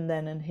there and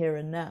then and here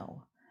and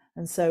now.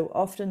 And so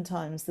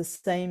oftentimes the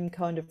same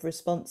kind of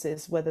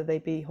responses, whether they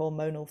be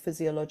hormonal,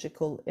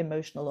 physiological,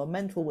 emotional, or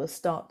mental, will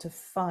start to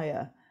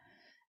fire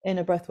in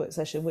a breathwork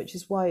session, which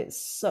is why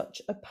it's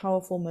such a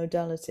powerful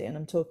modality. And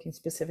I'm talking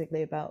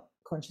specifically about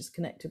conscious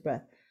connected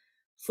breath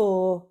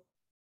for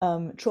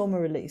trauma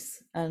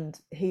release and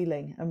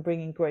healing and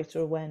bringing greater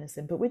awareness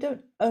in. But we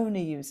don't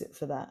only use it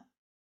for that,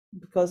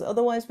 because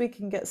otherwise we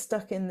can get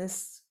stuck in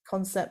this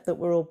concept that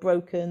we're all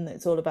broken, that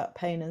it's all about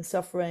pain and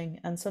suffering.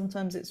 And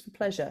sometimes it's for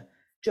pleasure,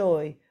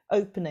 joy,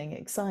 opening,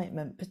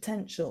 excitement,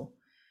 potential.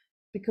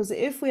 Because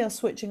if we are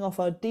switching off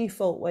our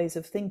default ways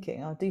of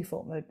thinking, our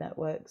default mode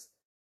networks,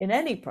 in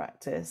any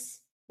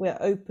practice, we're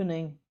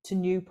opening to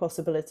new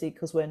possibility,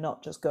 because we're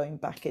not just going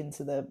back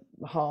into the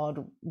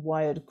hard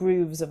wired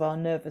grooves of our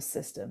nervous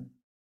system.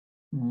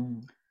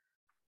 It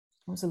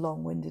was a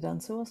long-winded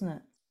answer, wasn't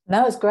it?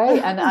 No, it's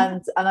great. And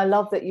I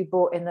love that you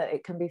brought in that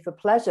it can be for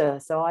pleasure.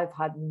 So I've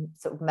had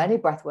sort of many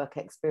breathwork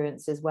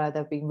experiences where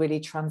they've been really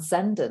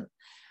transcendent,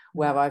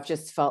 where I've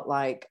just felt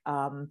like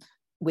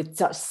with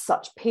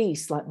such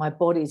peace, like my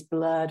body's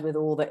blurred with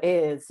all that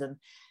is, and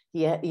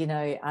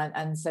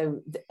and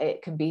so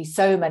it can be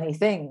so many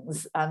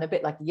things, and a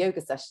bit like a yoga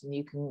session,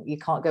 you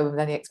can't go with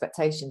any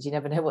expectations. You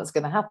never know what's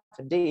going to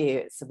happen, do you?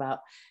 It's about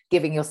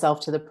giving yourself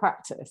to the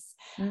practice.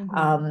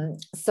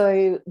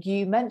 So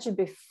you mentioned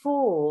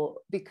before,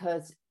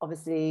 because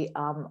obviously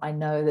I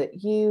know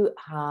that you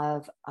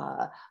have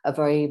are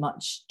very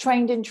much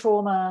trained in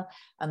trauma,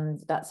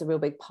 and that's a real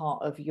big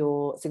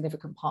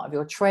significant part of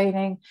your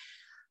training.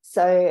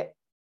 So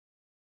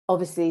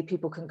obviously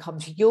people can come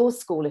to your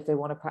school if they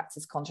want to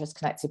practice conscious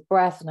connected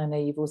breath. And I know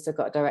you've also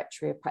got a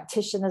directory of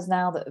practitioners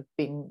now that have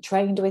been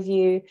trained with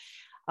you.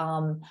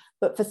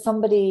 But for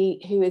somebody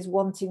who is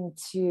wanting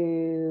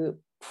to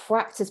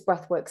practice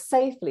breathwork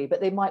safely, but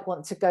they might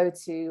want to go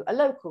to a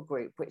local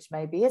group, which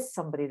maybe is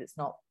somebody that's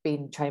not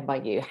been trained by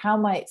you, what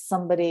might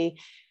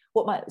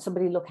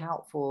somebody look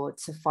out for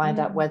to find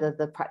out whether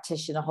the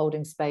practitioner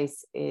holding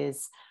space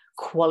is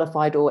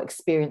qualified or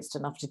experienced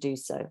enough to do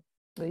so?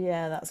 But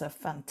yeah, that's a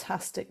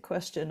fantastic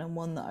question, and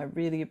one that I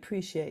really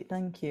appreciate.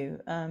 Thank you.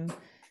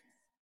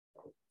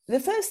 The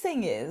first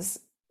thing is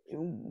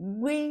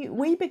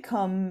we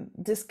become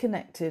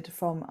disconnected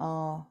from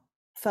our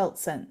felt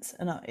sense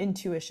and our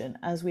intuition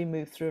as we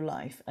move through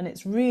life, and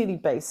it's really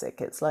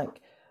basic. It's like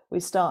we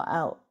start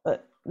out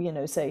at,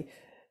 say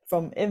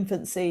from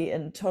infancy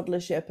and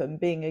toddlership and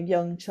being a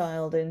young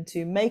child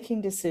into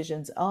making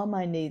decisions. Are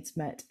my needs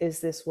met? Is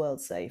this world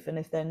safe? And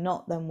if they're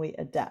not, then we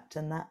adapt.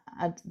 And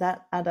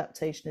that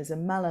adaptation is a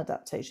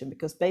maladaptation,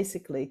 because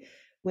basically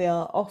we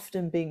are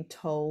often being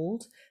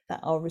told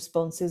that our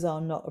responses are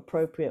not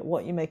appropriate.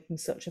 What are you making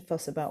such a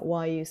fuss about?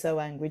 Why are you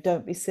so angry?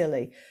 Don't be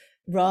silly.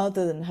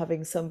 Rather than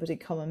having somebody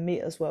come and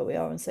meet us where we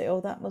are and say,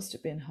 oh, that must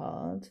have been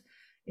hard.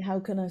 How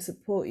can I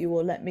support you?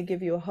 Or let me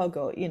give you a hug,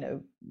 or,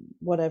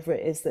 whatever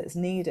it is that's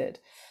needed.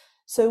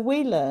 So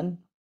we learn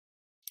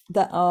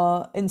that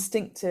our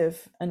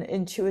instinctive and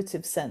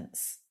intuitive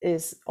sense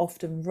is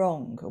often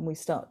wrong, and we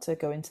start to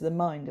go into the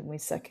mind and we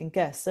second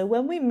guess. So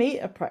when we meet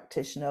a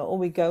practitioner or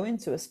we go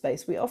into a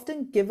space, we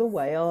often give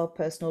away our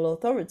personal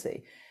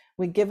authority.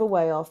 We give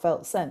away our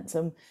felt sense.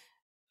 And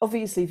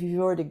obviously, if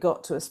you've already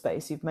got to a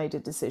space, you've made a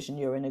decision,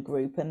 you're in a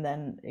group,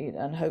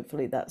 and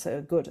hopefully that's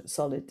a good,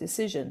 solid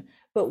decision.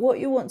 But what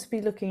you want to be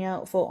looking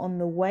out for on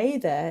the way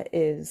there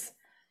is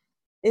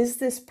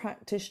this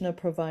practitioner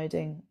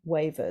providing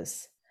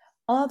waivers?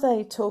 Are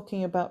they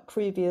talking about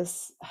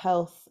previous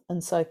health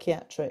and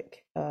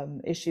psychiatric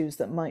issues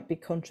that might be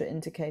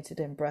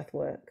contraindicated in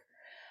breathwork?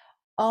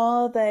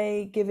 Are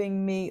they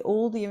giving me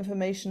all the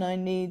information I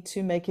need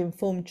to make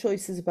informed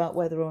choices about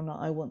whether or not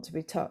I want to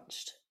be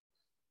touched?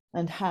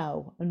 And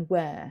how and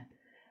where?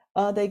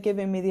 Are they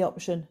giving me the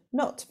option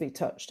not to be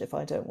touched if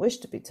I don't wish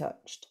to be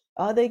touched?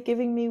 Are they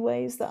giving me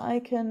ways that I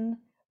can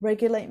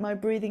regulate my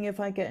breathing if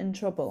I get in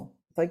trouble?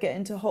 If I get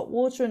into hot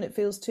water and it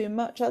feels too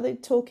much, are they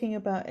talking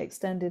about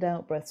extended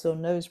out breaths or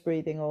nose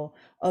breathing or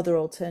other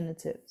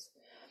alternatives?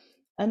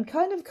 And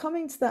kind of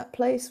coming to that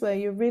place where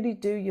you really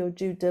do your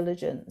due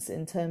diligence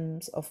in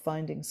terms of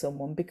finding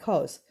someone,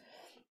 because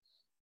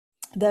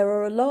there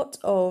are a lot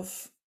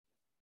of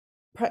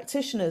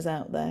practitioners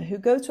out there who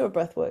go to a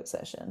breathwork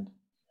session.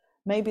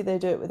 Maybe they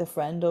do it with a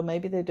friend, or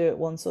maybe they do it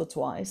once or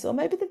twice, or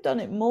maybe they've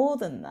done it more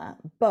than that,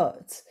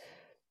 but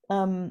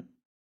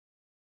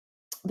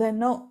they're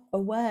not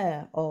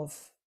aware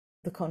of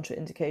the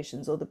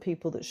contraindications or the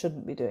people that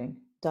shouldn't be doing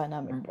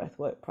dynamic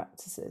breathwork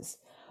practices.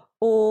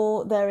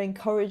 Or they're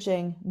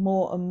encouraging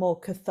more and more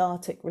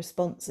cathartic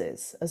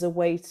responses as a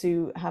way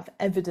to have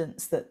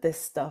evidence that this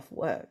stuff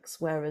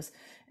works. Whereas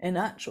in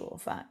actual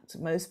fact,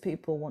 most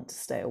people want to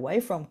stay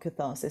away from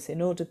catharsis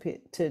in order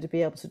to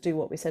be able to do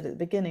what we said at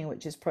the beginning,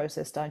 which is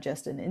process,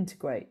 digest, and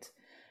integrate.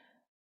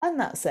 And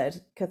that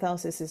said,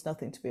 catharsis is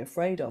nothing to be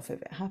afraid of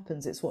if it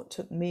happens. It's what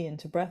took me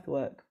into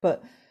breathwork.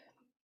 But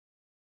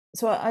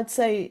So I'd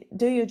say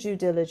do your due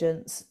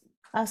diligence,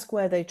 ask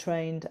where they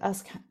trained,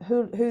 ask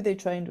who they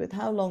trained with,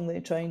 how long they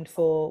trained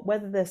for,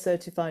 whether they're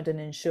certified and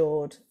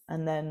insured,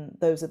 and then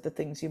those are the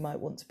things you might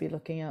want to be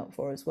looking out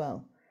for as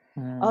well.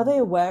 Are Mm. they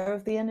aware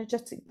of the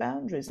energetic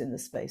boundaries in the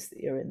space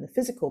that you're in, the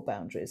physical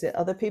boundaries?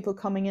 Are there people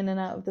coming in and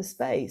out of the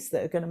space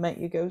that are going to make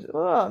you go,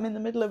 oh, I'm in the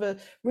middle of a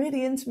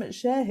really intimate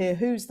share here.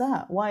 Who's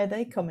that? Why are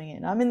they coming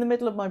in? I'm in the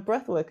middle of my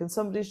breath work and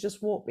somebody's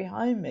just walked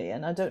behind me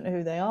and I don't know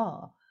who they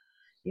are.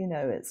 You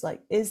know, it's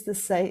like, is the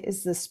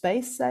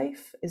space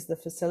safe? Is the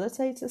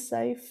facilitator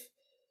safe?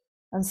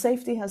 And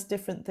safety has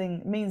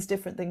means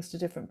different things to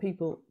different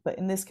people, but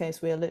in this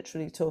case we are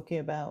literally talking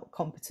about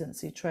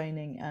competency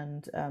training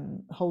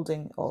and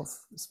holding of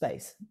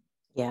space.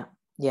 Yeah,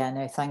 yeah,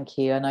 no, thank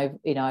you. And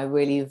I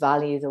really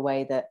value the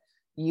way that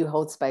you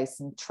hold space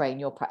and train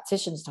your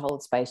practitioners to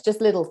hold space.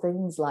 Just little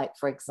things like,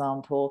 for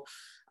example,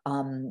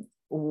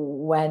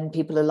 when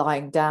people are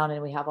lying down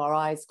and we have our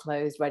eyes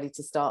closed, ready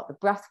to start the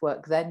breath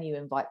work, then you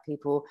invite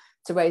people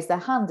to raise their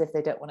hand if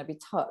they don't want to be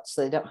touched,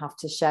 so they don't have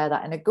to share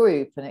that in a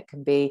group. And it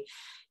can be,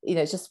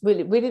 just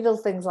really, really little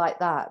things like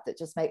that that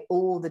just make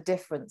all the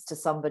difference to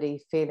somebody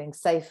feeling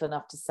safe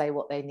enough to say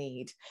what they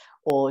need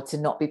or to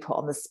not be put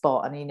on the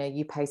spot. And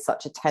you pay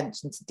such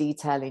attention to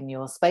detail in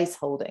your space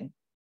holding.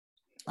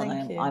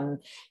 Thank And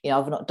you.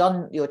 I've not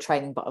done your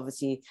training, but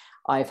obviously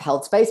I've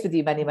held space with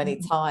you many, many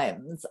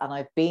times, and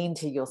I've been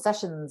to your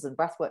sessions and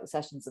breathwork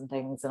sessions and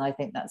things. And I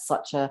think that's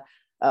such a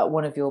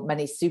one of your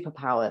many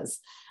superpowers,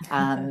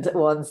 and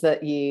ones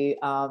that you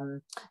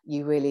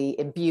really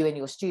imbue in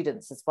your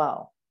students as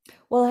well.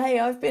 Well, hey,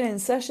 I've been in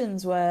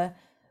sessions where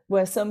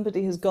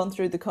somebody has gone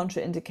through the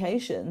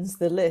contraindications,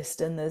 the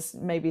list, and there's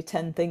maybe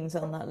 10 things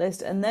on that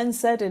list, and then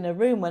said in a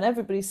room when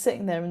everybody's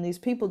sitting there and these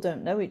people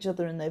don't know each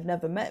other and they've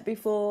never met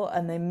before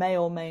and they may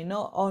or may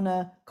not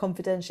honor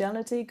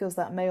confidentiality because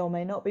that may or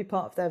may not be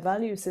part of their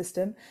value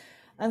system,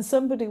 and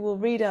somebody will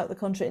read out the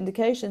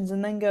contraindications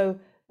and then go,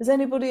 has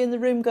anybody in the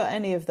room got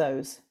any of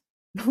those?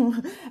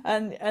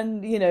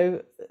 and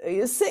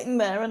you're sitting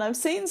there and I've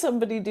seen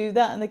somebody do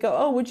that and they go,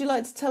 oh, would you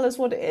like to tell us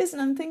what it is?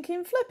 And I'm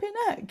thinking, flipping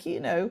heck,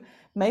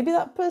 maybe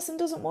that person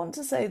doesn't want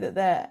to say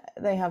that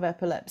they have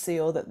epilepsy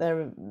or that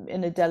they're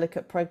in a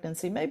delicate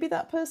pregnancy. Maybe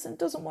that person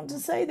doesn't want to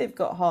say they've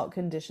got heart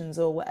conditions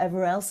or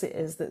whatever else it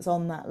is that's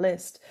on that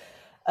list.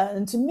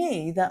 And to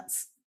me,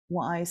 that's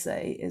what I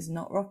say is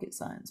not rocket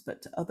science.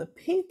 But to other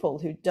people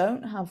who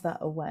don't have that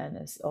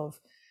awareness of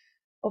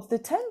the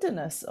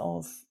tenderness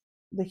of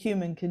the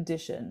human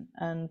condition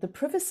and the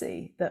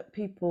privacy that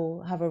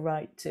people have a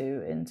right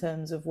to in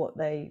terms of what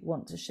they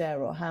want to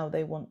share or how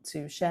they want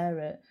to share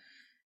it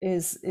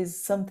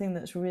is something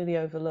that's really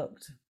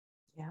overlooked.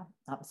 Yeah,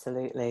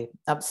 absolutely.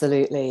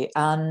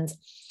 And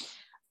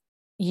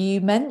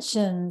you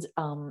mentioned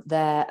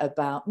there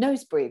about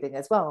nose breathing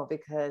as well,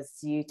 because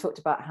you talked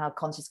about how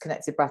conscious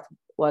connected breath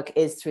work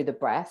is through the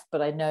breath,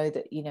 but I know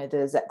that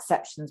there's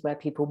exceptions where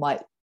people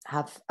might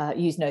have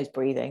use nose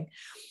breathing.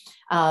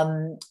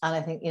 And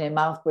I think,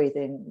 mouth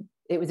breathing,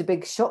 it was a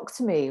big shock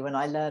to me when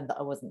I learned that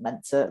I wasn't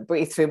meant to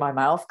breathe through my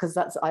mouth, because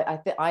that's,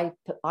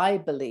 I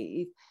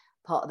believe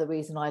part of the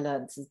reason I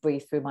learned to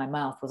breathe through my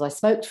mouth was I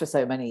smoked for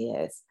so many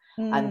years.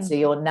 And so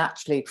you're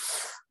naturally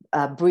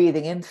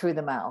breathing in through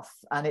the mouth.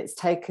 And it's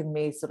taken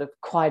me sort of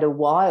quite a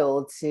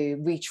while to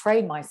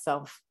retrain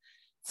myself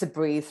to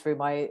breathe through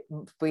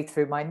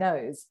my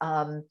nose.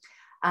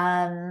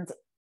 And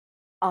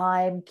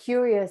I'm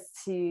curious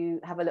to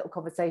have a little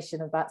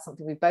conversation about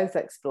something we've both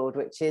explored,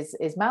 which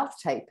is mouth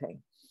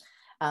taping.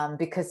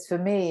 Because for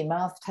me,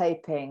 mouth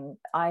taping,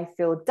 I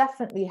feel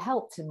definitely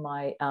helped in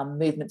my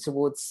movement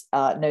towards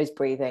nose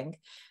breathing,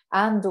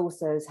 and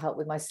also has helped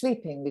with my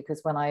sleeping, because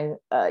when I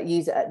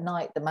use it at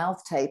night, the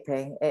mouth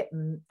taping,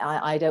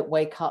 I don't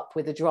wake up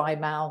with a dry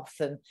mouth,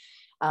 and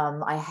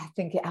I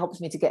think it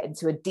helps me to get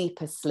into a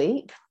deeper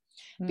sleep,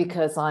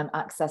 because I'm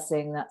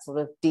accessing that sort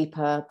of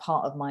deeper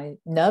part of my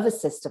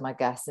nervous system, I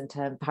guess, in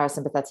terms of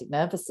parasympathetic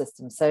nervous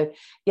system. So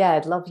yeah,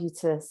 I'd love you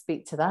to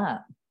speak to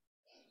that.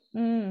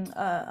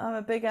 I'm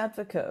a big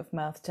advocate of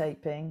mouth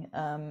taping,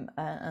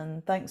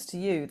 and thanks to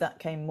you, that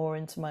came more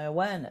into my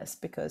awareness,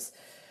 because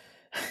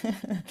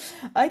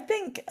I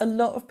think a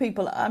lot of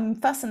people. I'm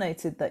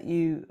fascinated that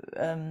you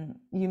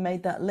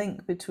made that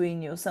link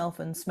between yourself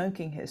and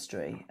smoking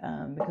history,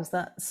 because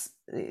that's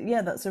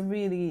a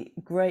really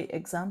great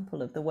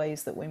example of the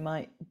ways that we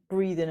might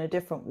breathe in a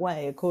different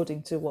way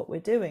according to what we're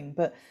doing.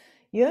 But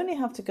you only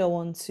have to go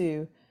on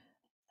to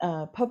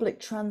public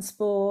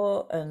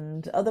transport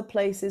and other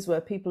places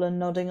where people are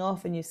nodding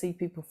off and you see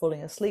people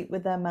falling asleep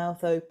with their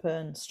mouth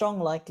open. Strong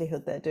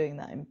likelihood they're doing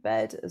that in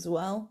bed as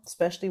well,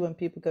 especially when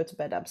people go to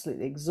bed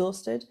absolutely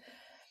exhausted.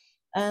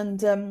 And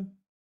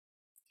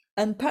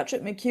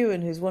Patrick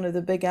McEwen, who's one of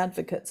the big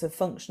advocates of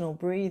functional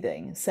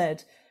breathing,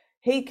 said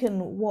he can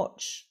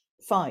watch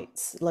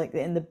fights like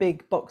in the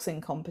big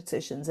boxing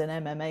competitions and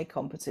MMA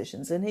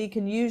competitions, and he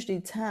can usually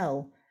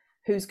tell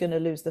who's going to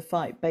lose the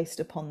fight based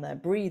upon their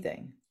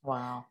breathing.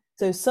 Wow.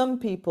 So some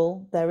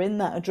people, they're in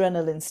that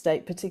adrenaline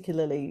state,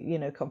 particularly,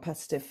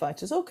 competitive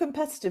fighters or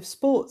competitive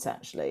sports,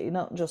 actually,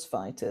 not just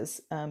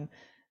fighters.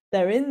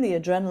 They're in the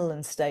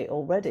adrenaline state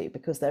already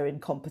because they're in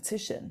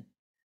competition.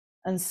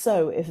 And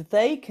so if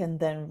they can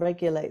then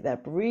regulate their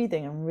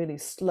breathing and really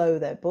slow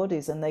their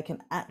bodies, and they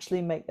can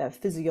actually make their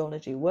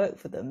physiology work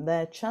for them,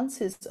 their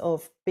chances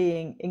of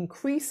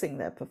increasing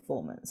their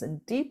performance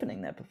and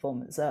deepening their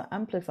performance are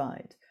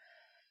amplified.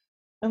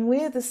 And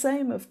we're the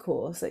same, of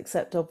course,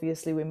 except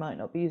obviously we might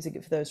not be using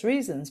it for those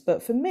reasons.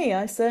 But for me,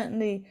 I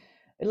certainly,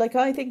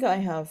 I think I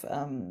have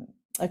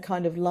a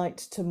kind of light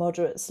to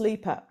moderate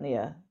sleep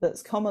apnea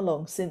that's come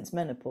along since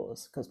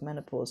menopause, because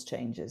menopause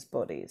changes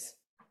bodies.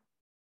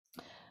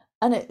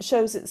 And it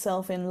shows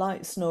itself in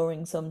light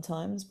snoring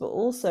sometimes, but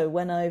also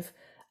when I've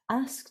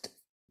asked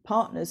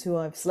partners who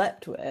I've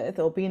slept with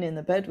or been in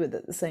the bed with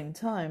at the same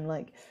time,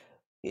 like,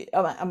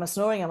 am I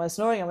snoring? Am I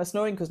snoring? Am I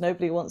snoring? Because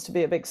nobody wants to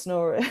be a big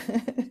snorer.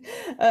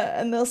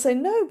 And they'll say,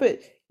 no, but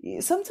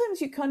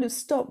sometimes you kind of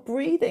stop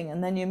breathing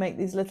and then you make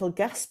these little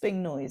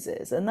gasping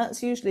noises. And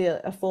that's usually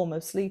a form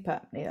of sleep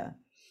apnea.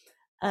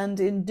 And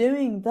in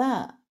doing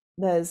that,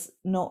 there's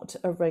not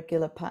a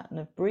regular pattern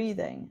of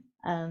breathing.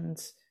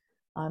 And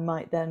I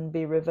might then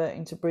be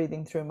reverting to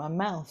breathing through my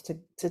mouth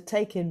to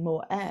take in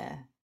more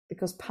air,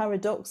 because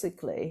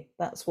paradoxically,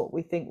 that's what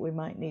we think we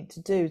might need to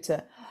do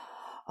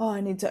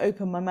I need to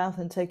open my mouth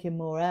and take in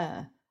more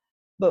air.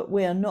 But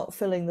we are not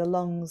filling the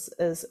lungs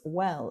as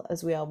well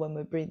as we are when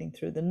we're breathing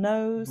through the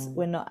nose.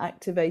 We're not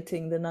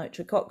activating the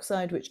nitric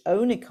oxide, which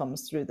only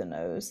comes through the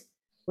nose,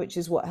 which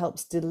is what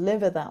helps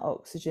deliver that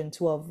oxygen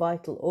to our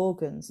vital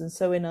organs. And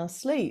so in our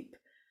sleep,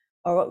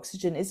 our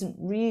oxygen isn't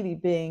really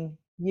being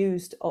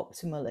used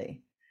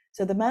optimally.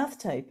 So the mouth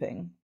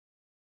taping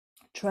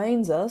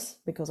trains us,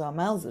 because our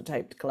mouths are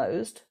taped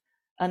closed,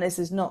 and this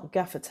is not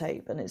gaffer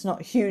tape and it's not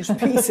huge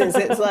pieces.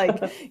 It's like,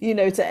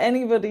 to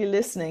anybody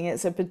listening,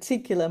 it's a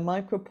particular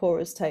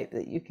microporous tape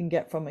that you can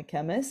get from a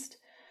chemist,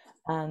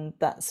 and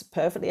that's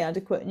perfectly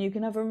adequate. And you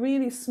can have a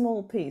really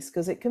small piece,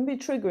 because it can be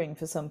triggering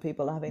for some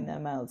people having their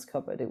mouths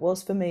covered. It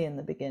was for me in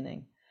the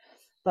beginning.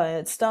 But I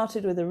had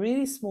started with a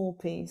really small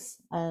piece,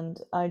 and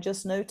I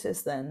just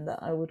noticed then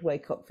that I would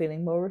wake up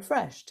feeling more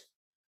refreshed,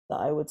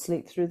 that I would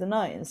sleep through the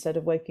night instead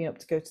of waking up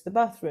to go to the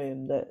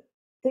bathroom, that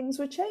things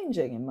were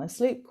changing in my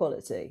sleep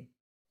quality.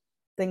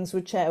 Things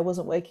would change. I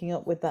wasn't waking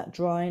up with that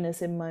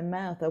dryness in my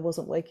mouth. I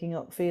wasn't waking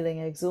up feeling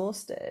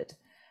exhausted.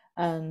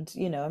 And,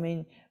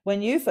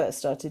 when you first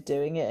started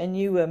doing it and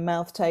you were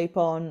mouth tape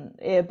on,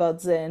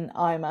 earbuds in,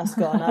 eye mask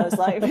on, I was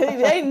like,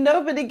 ain't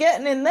nobody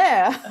getting in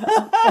there.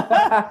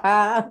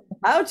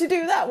 How'd you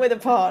do that with a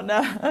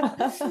partner?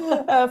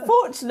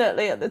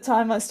 Fortunately, at the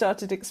time I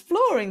started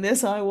exploring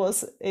this, I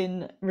was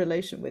in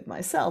relation with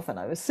myself and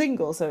I was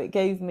single. So it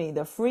gave me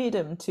the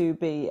freedom to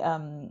be,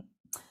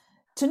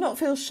 to not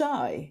feel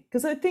shy,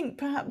 because I think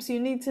perhaps you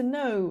need to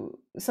know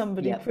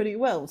somebody pretty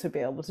well to be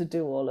able to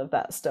do all of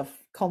that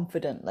stuff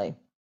confidently.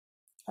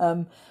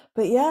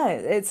 But yeah,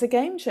 it's a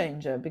game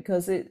changer,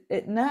 because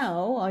it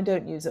now, I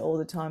don't use it all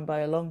the time by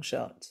a long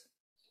shot.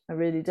 I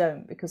really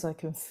don't, because I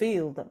can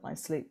feel that my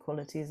sleep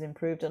quality is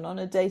improved, and on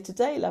a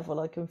day-to-day level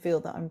I can feel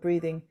that I'm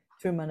breathing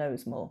through my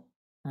nose more.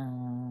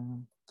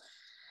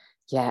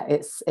 Yeah,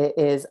 it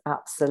is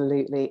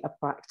absolutely a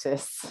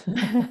practice.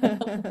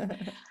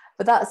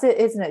 But that's it,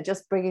 isn't it?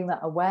 Just bringing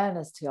that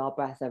awareness to our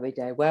breath every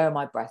day. Where am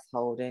I breath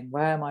holding?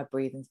 Where am I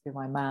breathing through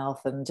my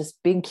mouth? And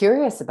just being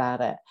curious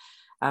about it,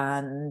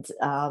 and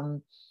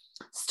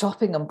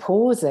stopping and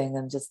pausing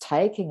and just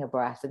taking a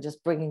breath and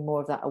just bringing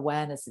more of that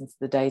awareness into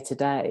the day to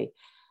day.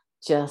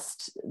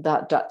 Just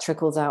that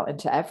trickles out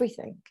into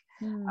everything.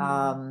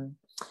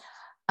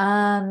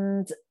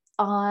 And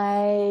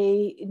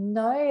I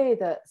know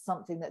that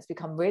something that's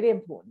become really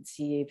important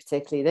to you,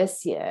 particularly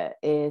this year,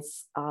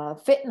 is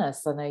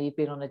fitness. I know you've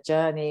been on a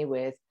journey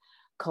with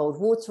cold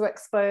water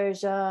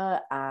exposure,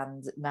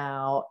 and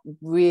now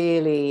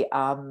really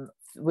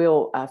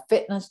real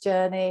fitness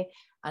journey.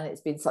 And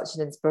it's been such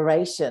an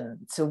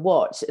inspiration to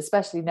watch,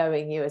 especially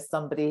knowing you as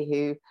somebody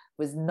who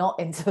was not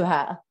into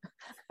that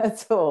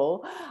at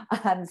all,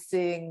 and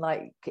seeing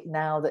like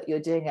now that you're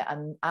doing it,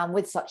 and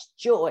with such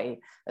joy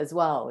as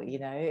well,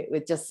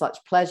 with just such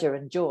pleasure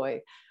and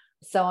joy.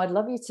 So I'd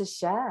love you to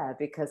share,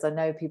 because I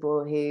know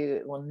people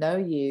who will know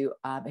you,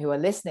 who are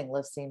listening, will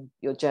have seen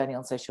your journey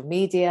on social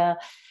media,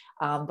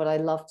 but I'd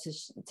love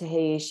to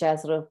hear you share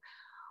sort of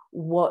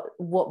what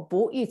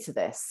brought you to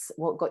this,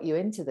 what got you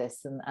into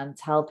this, and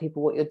tell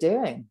people what you're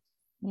doing.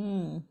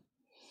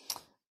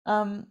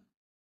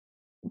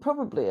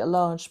 Probably a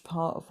large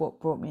part of what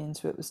brought me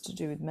into it was to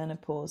do with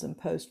menopause and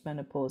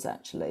post-menopause,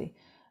 actually.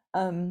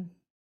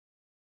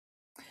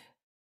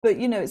 But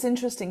it's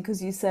interesting,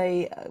 because you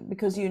say,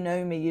 because you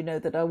know me, you know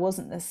that I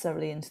wasn't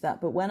necessarily into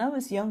that. But when I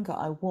was younger,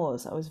 I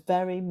was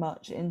very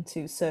much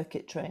into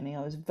circuit training.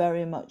 I was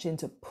very much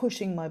into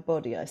pushing my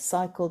body. I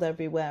cycled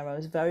everywhere. I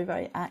was very,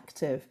 very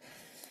active.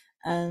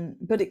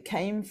 But it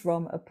came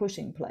from a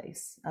pushing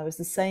place. I was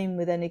the same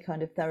with any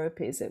kind of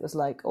therapies. It was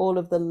like all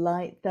of the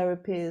light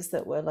therapies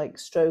that were like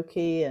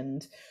strokey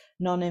and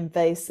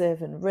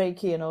non-invasive and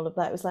Reiki and all of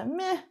that. It was like,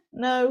 meh,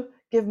 no,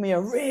 give me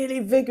a really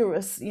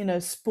vigorous,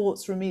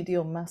 sports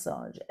remedial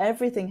massage.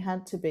 Everything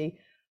had to be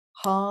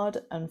hard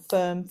and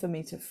firm for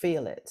me to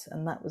feel it.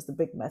 And that was the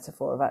big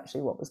metaphor of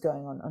actually what was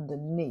going on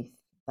underneath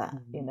that,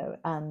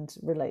 and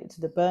related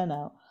to the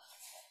burnout.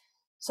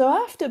 So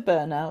after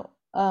burnout,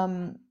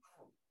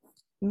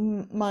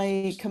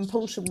 my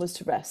compulsion was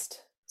to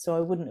rest, so I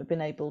wouldn't have been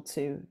able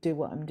to do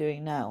what I'm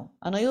doing now.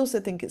 And I also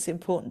think it's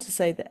important to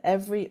say that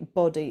every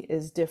body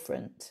is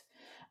different,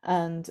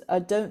 and I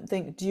don't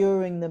think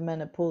during the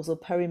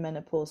menopausal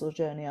perimenopausal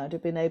journey I'd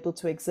have been able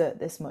to exert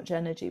this much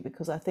energy,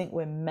 because I think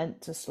we're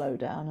meant to slow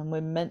down and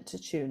we're meant to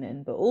tune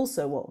in. But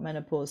also what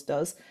menopause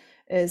does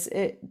is,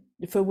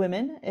 for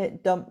women,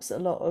 it dumps a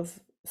lot of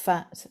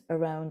fat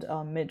around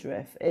our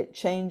midriff. It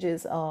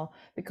changes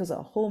because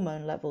our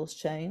hormone levels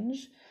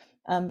change,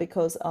 and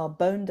because our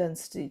bone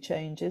density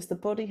changes, the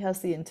body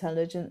has the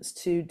intelligence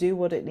to do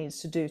what it needs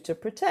to do to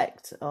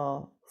protect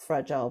our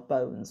fragile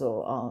bones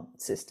or our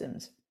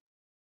systems.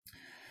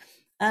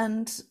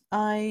 And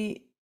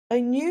I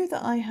knew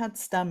that I had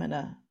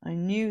stamina. I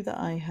knew that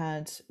I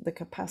had the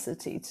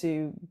capacity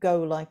to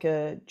go like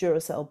a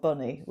Duracell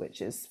bunny,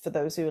 which is, for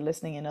those who are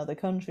listening in other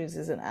countries,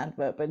 is an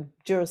advert, but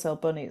Duracell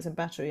bunny, it's a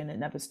battery and it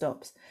never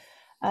stops.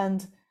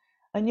 And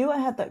I knew I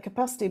had that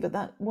capacity, but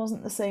that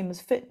wasn't the same as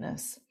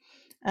fitness.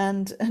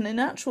 And in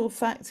actual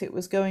fact, it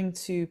was going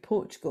to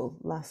Portugal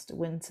last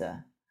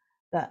winter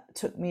that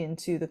took me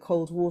into the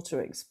cold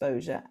water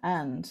exposure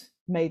and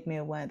made me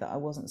aware that I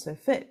wasn't so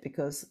fit,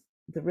 because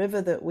the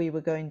river that we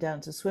were going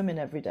down to swim in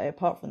every day,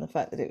 apart from the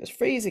fact that it was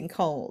freezing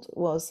cold,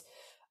 was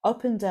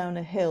up and down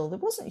a hill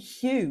that wasn't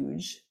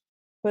huge,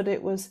 but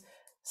it was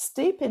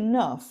steep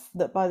enough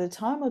that by the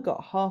time I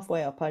got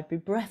halfway up, I'd be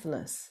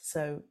breathless.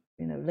 So,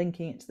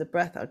 linking it to the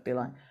breath, I'd be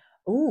like,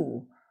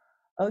 ooh,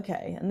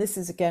 okay. And this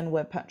is again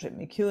where Patrick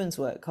McEwen's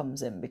work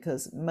comes in,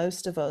 because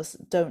most of us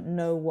don't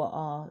know what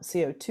our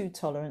CO2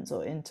 tolerance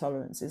or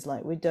intolerance is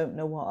like. We don't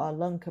know what our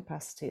lung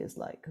capacity is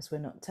like, because we're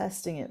not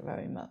testing it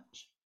very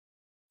much.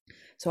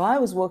 So I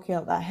was walking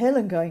up that hill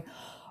and going,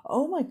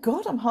 oh my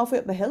God, I'm halfway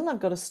up the hill and I've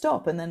got to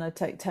stop. And then I'd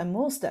take 10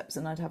 more steps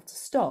and I'd have to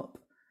stop.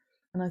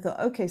 And I thought,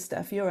 okay,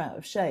 Steph, you're out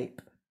of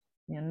shape.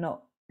 You're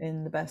not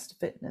in the best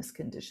fitness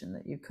condition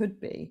that you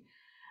could be.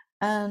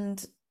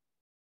 And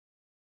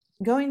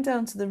going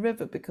down to the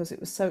river, because it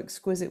was so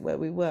exquisite where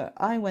we were,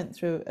 I went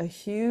through a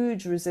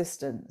huge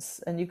resistance.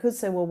 And you could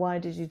say, well, why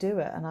did you do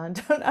it? And I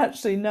don't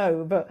actually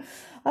know, but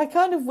I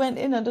kind of went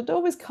in and I'd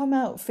always come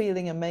out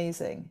feeling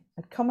amazing.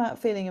 I'd come out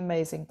feeling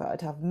amazing, but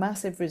I'd have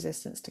massive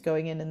resistance to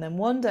going in. And then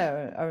one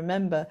day I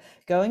remember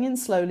going in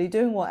slowly,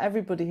 doing what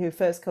everybody who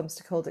first comes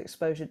to cold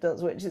exposure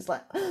does, which is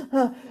like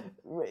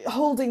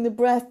holding the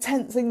breath,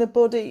 tensing the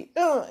body,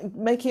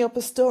 making up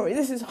a story.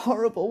 This is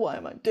horrible. Why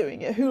am I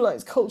doing it? Who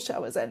likes cold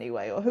showers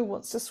anyway? Or who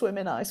wants to swim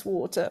in ice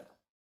water?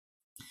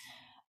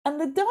 And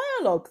the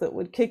dialogue that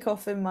would kick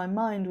off in my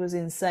mind was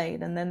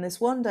insane. And then this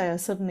one day I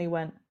suddenly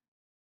went,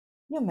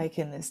 you're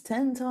making this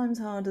 10 times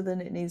harder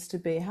than it needs to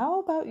be. How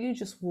about you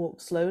just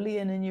walk slowly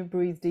in and you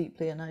breathe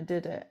deeply? And I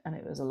did it, and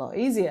it was a lot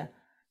easier.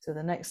 So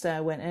the next day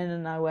I went in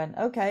and I went,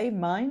 okay,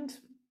 mind,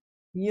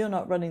 you're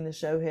not running the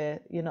show here.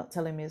 You're not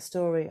telling me a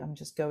story. I'm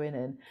just going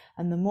in.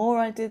 And the more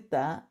I did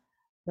that,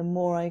 the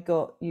more I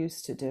got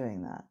used to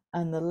doing that,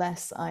 and the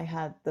less I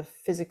had the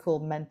physical,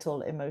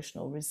 mental,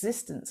 emotional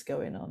resistance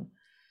going on.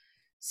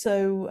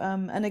 So,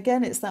 and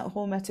again, it's that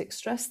hormetic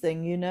stress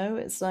thing,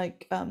 it's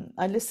like,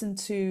 I listened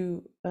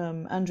to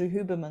Andrew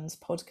Huberman's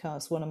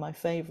podcast, one of my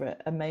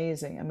favorite,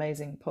 amazing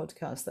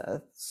podcasts that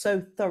are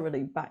so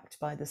thoroughly backed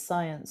by the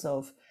science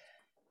of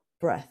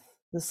breath,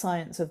 the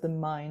science of the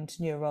mind,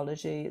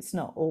 neurology. It's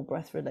not all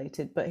breath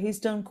related, but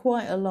he's done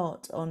quite a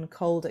lot on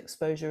cold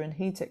exposure and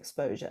heat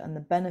exposure and the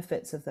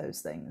benefits of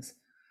those things.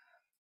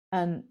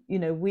 And,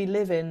 we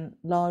live in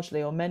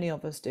largely, or many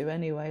of us do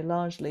anyway,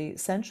 largely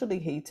centrally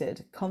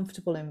heated,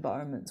 comfortable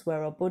environments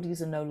where our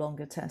bodies are no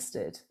longer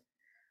tested.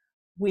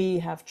 We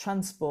have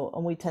transport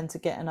and we tend to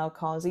get in our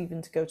cars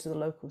even to go to the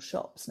local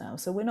shops now.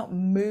 So we're not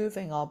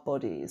moving our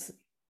bodies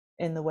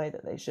in the way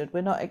that they should.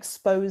 We're not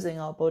exposing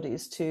our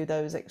bodies to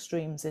those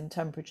extremes in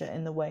temperature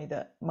in the way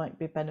that might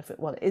be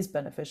it is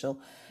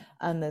beneficial.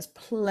 And there's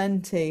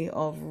plenty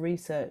of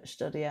research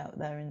study out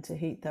there into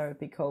heat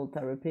therapy, cold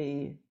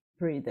therapy,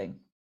 breathing.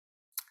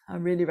 I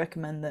really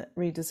recommend that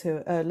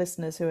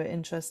listeners who are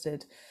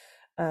interested,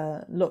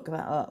 look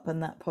that up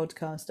and that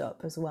podcast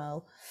up as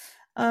well.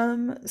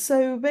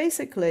 So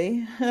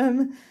basically,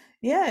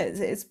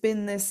 it's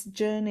been this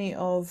journey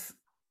of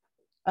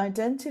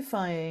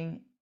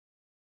identifying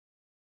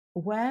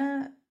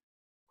where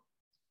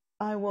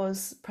I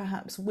was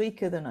perhaps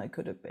weaker than I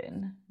could have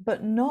been,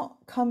 but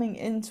not coming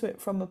into it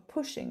from a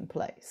pushing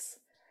place,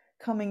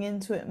 coming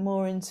into it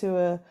more into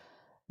a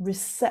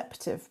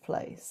receptive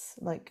place.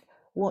 Like,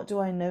 what do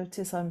I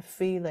notice I'm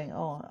feeling?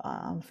 Oh,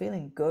 I'm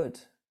feeling good.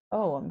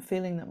 oh, I'm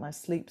feeling that my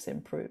sleep's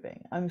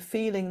improving. I'm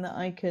feeling that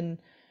I can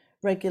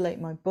regulate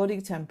my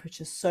body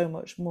temperature so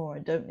much more. I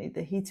don't need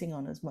the heating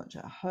on as much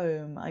at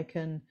home. I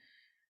can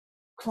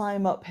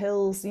climb up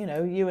hills. You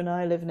know, you and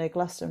I live near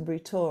Glastonbury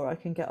Tor. I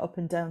can get up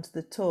and down to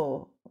the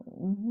Tor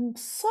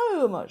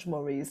so much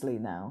more easily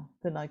now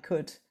than I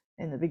could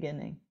in the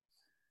beginning.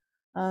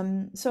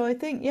 So I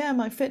think, yeah,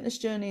 my fitness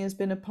journey has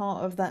been a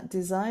part of that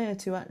desire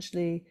to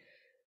actually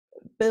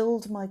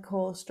build my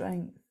core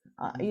strength.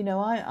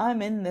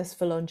 I'm in this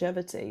for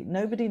longevity.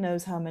 Nobody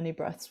knows how many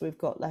breaths we've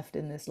got left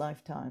in this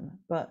lifetime.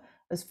 But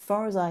as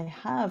far as I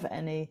have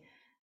any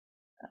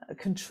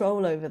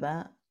control over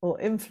that, or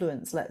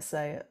influence, let's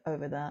say,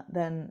 over that,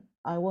 then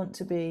I want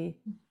to be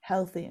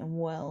healthy and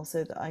well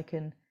so that I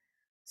can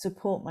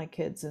support my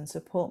kids and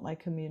support my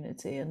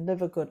community and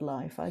live a good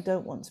life. I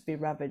don't want to be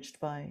ravaged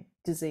by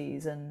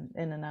disease and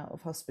in and out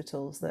of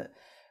hospitals that,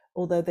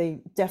 although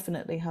they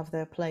definitely have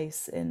their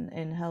place in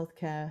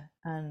healthcare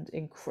and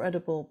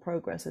incredible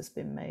progress has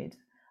been made,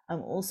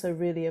 I'm also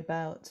really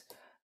about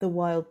the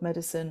wild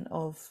medicine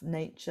of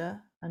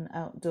nature and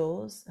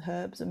outdoors,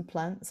 herbs and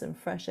plants and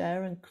fresh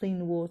air and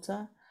clean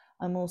water.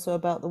 I'm also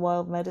about the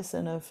wild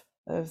medicine of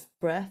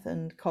breath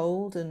and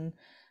cold and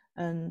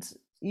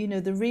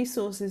the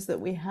resources that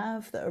we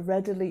have that are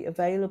readily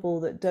available,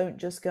 that don't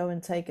just go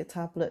and take a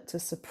tablet to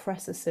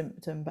suppress a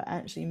symptom, but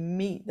actually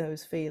meet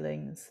those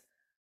feelings.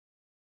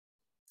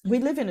 We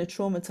live in a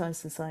traumatized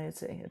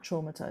society, a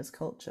traumatized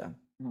culture.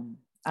 And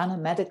a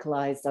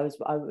medicalized.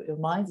 It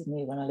reminded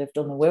me when I lived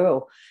on the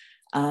Wirral,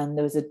 and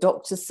there was a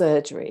doctor's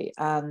surgery,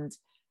 and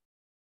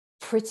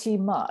pretty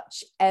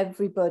much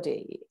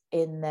everybody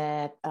in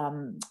their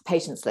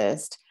patients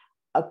list,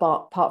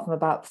 apart from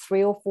about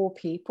 3 or 4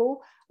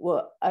 people,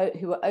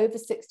 who were over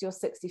 60 or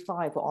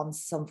 65 were on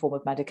some form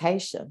of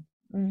medication.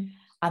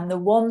 And the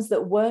ones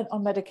that weren't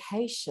on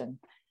medication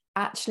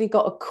actually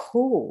got a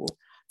call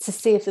to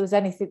see if there was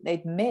anything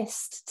they'd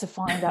missed, to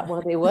find out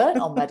why they weren't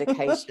on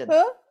medication.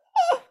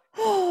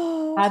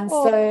 And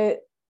so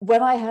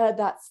when I heard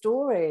that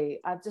story,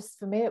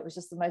 for me, it was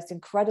just the most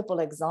incredible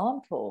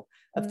example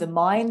of the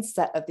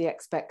mindset of the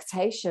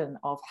expectation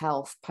of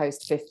health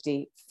post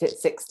 50,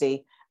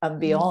 60 and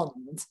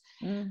beyond.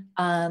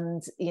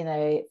 And,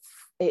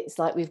 it's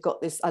like we've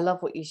got this, I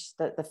love what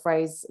the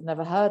phrase,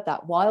 never heard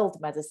that, wild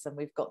medicine.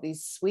 We've got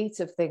these suite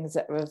of things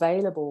that are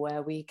available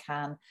where we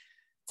can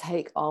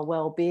take our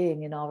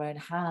well-being in our own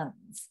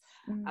hands.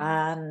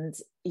 And,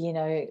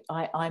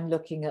 I'm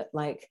looking at,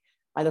 like,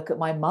 I look at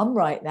my mum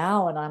right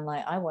now and I'm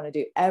like, I want to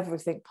do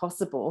everything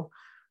possible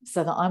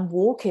so that I'm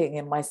walking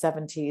in my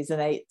 70s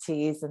and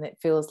 80s. And it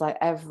feels like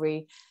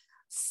every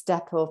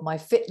step of my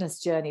fitness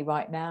journey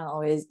right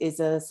now is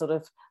a sort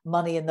of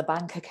money in the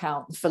bank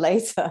account for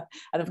later.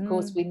 And of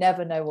course, we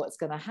never know what's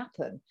going to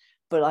happen,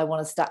 but I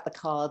want to stack the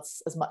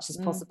cards as much as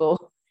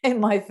possible in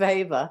my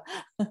favor.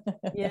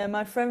 Yeah,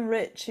 my friend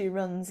Rich, who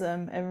runs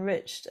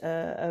Enriched,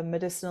 a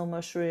medicinal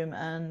mushroom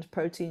and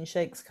protein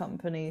shakes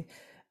company,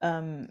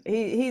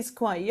 he's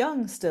quite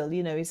young still,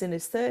 he's in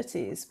his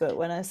 30s. But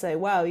when I say,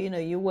 wow,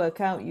 you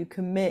work out, you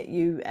commit,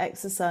 you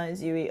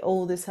exercise, you eat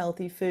all this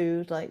healthy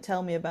food, like,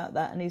 tell me about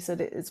that. And he said,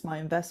 it's my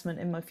investment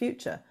in my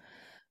future.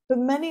 But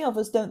many of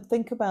us don't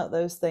think about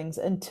those things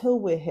until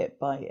we're hit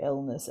by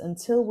illness,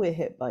 until we're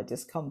hit by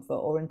discomfort,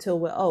 or until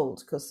we're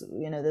old, because,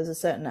 there's a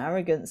certain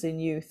arrogance in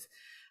youth.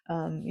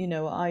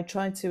 I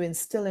try to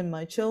instill in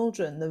my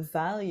children the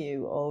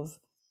value of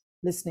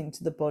listening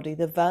to the body,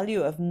 the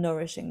value of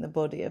nourishing the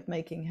body, of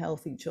making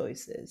healthy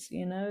choices,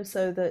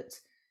 so that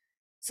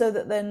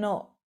they're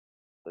not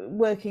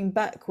working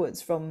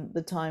backwards from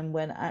the time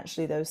when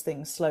actually those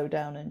things slow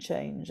down and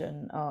change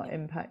and are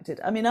impacted.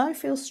 I mean, I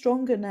feel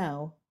stronger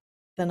now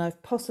than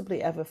I've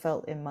possibly ever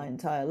felt in my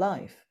entire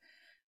life,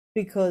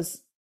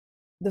 because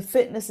the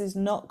fitness is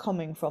not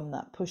coming from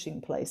that pushing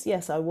place.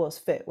 Yes, I was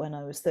fit when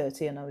I was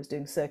 30 and I was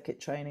doing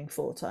circuit training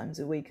 4 times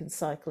a week and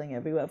cycling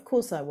everywhere. Of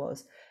course I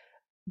was.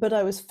 But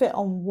I was fit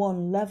on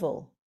one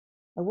level.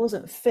 I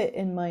wasn't fit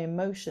in my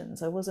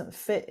emotions. I wasn't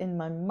fit in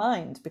my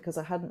mind, because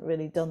I hadn't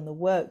really done the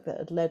work that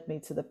had led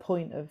me to the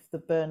point of the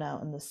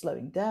burnout and the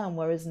slowing down.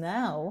 Whereas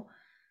now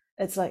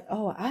it's like,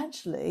 oh,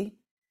 actually,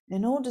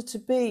 in order to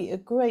be a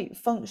great,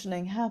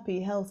 functioning,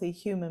 happy, healthy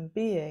human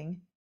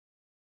being,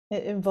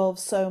 it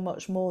involves so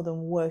much more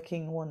than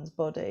working one's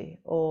body,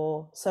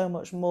 or so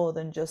much more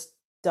than just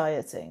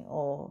dieting,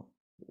 or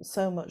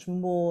so much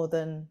more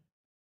than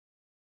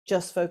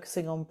just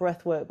focusing on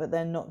breath work, but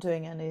then not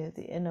doing any of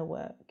the inner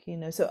work,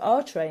 So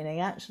our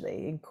training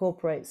actually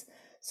incorporates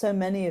so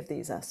many of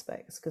these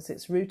aspects, because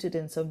it's rooted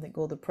in something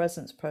called the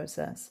presence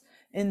process.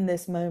 In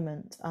this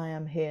moment, I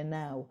am here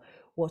now.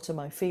 What am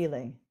I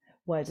feeling?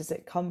 Where does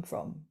it come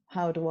from?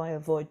 How do I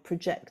avoid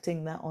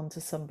projecting that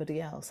onto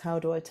somebody else? How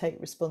do I take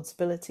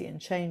responsibility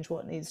and change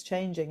what needs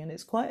changing? And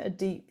it's quite a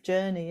deep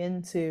journey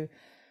into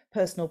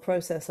personal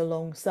process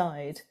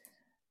alongside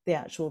the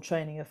actual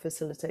training of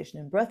facilitation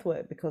and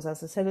breathwork, because,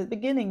 as I said at the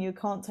beginning, you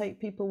can't take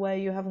people where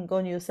you haven't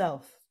gone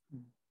yourself.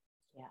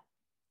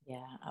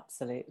 Yeah,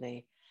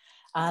 absolutely.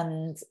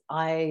 And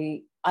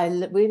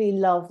really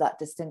love that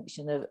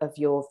distinction of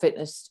your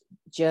fitness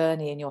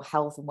journey and your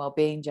health and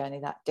well-being journey,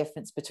 that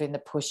difference between the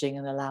pushing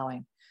and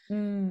allowing.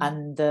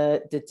 And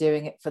the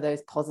doing it for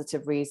those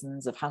positive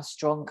reasons of how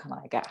strong can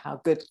I get, how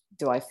good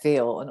do I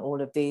feel, and all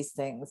of these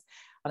things.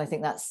 And I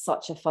think that's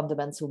such a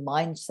fundamental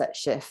mindset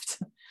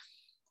shift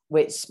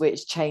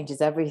which changes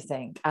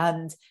everything.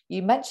 And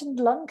you mentioned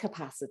lung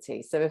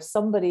capacity. So if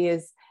somebody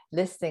is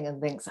listening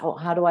and thinks, oh,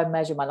 how do I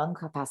measure my lung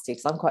capacity,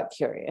 because I'm quite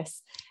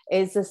curious,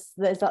 is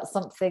that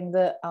something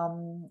that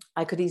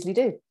I could easily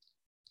do?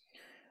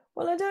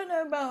 Well, I don't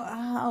know about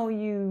how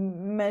you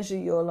measure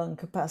your lung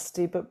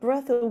capacity, but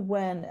breath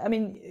awareness, I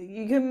mean,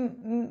 you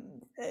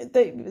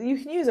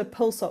can use a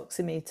pulse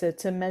oximeter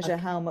to measure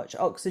Okay. how much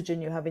oxygen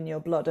you have in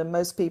your blood, and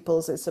most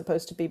people's it's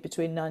supposed to be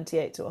between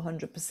 98 to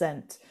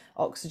 100%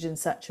 oxygen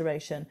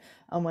saturation,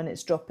 and when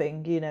it's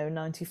dropping,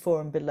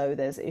 94 and below,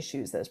 there's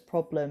issues, there's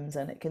problems,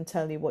 and it can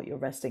tell you what your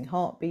resting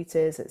heartbeat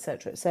is,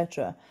 etc.,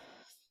 etc.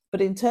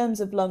 But in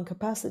terms of lung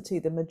capacity,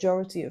 the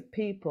majority of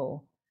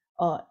people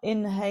are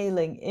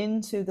inhaling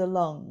into the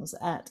lungs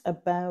at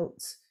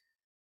about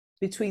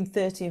between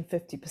 30 and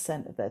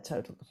 50% of their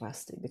total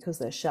capacity, because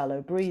they're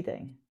shallow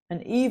breathing.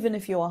 And even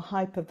if you are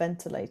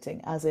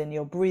hyperventilating, as in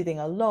you're breathing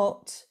a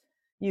lot,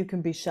 you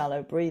can be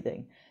shallow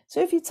breathing.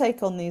 So if you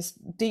take on these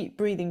deep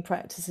breathing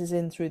practices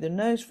in through the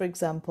nose, for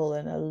example,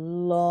 and a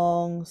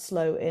long,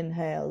 slow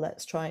inhale,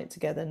 let's try it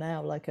together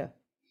now,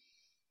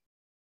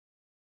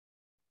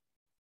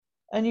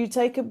 and you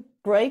take a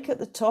break at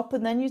the top,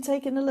 and then you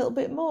take in a little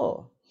bit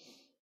more.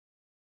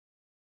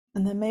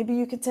 And then maybe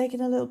you could take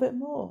in a little bit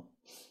more.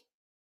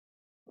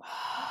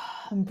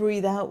 And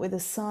breathe out with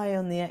a sigh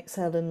on the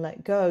exhale and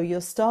let go.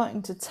 You're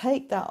starting to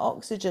take that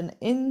oxygen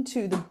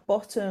into the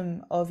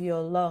bottom of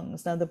your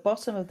lungs. Now, the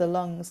bottom of the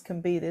lungs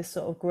can be this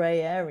sort of grey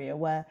area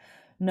where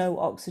no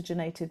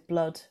oxygenated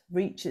blood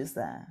reaches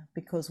there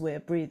because we're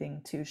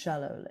breathing too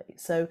shallowly.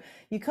 So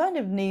you kind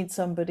of need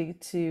somebody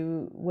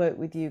to work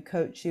with you,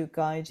 coach you,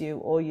 guide you,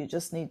 or you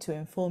just need to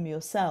inform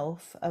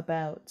yourself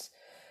about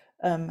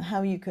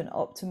how you can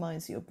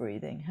optimize your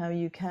breathing, how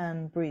you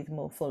can breathe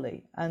more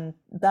fully. And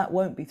that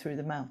won't be through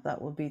the mouth,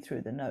 that will be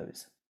through the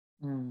nose.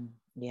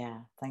 Yeah,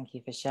 thank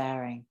you for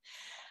sharing.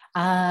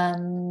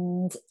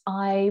 And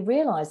I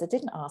realized I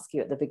didn't ask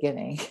you at the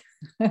beginning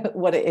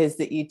what it is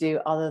that you do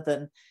other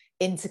than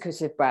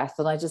integrative breath.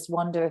 And I just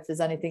wonder if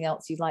there's anything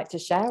else you'd like to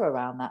share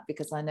around that,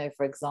 because I know,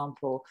 for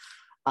example,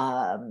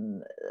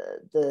 the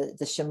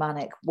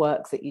shamanic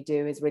work that you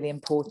do is really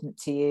important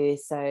to you.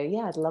 So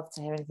yeah, I'd love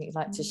to hear anything you'd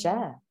like to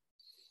share.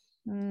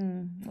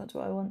 What do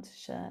I want to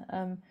share?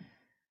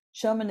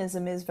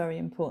 Shamanism is very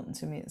important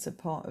to me. It's a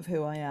part of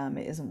who I am.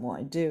 It isn't what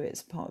I do,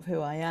 it's part of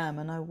who I am.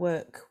 And I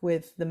work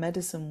with the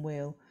medicine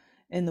wheel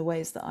in the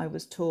ways that I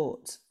was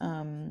taught,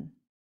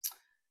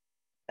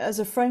 as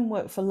a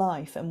framework for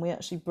life. And we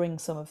actually bring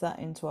some of that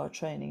into our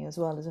training as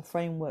well, as a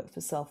framework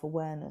for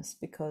self-awareness,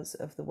 because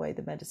of the way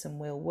the medicine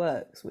wheel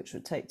works, which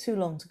would take too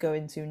long to go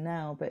into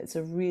now, but it's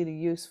a really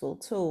useful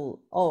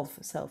tool of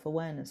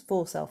self-awareness,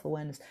 for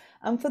self-awareness,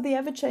 and for the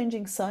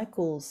ever-changing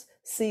cycles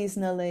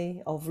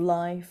seasonally of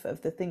life,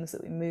 of the things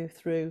that we move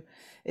through.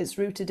 It's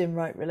rooted in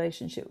right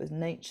relationship with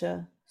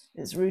nature.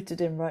 It's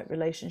rooted in right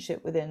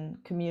relationship within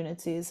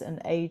communities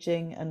and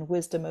aging and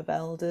wisdom of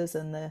elders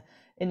and the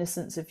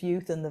innocence of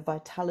youth and the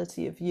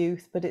vitality of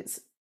youth. But it's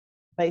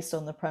based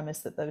on the premise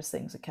that those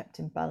things are kept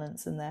in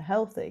balance and they're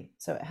healthy.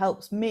 So it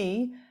helps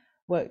me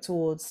work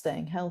towards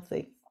staying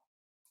healthy.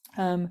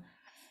 And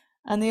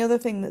the other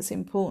thing that's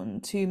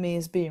important to me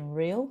is being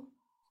real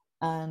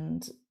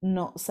and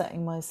not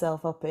setting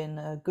myself up in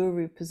a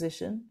guru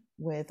position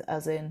with,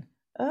 as in,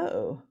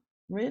 oh,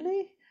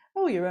 really?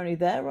 Oh, you're only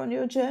there on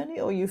your journey,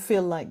 or you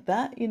feel like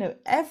that.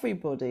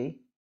 Everybody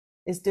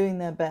is doing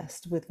their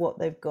best with what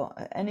they've got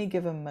at any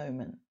given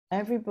moment.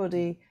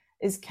 Everybody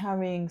is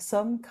carrying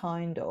some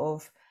kind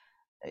of,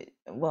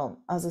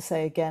 well, as I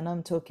say again,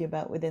 I'm talking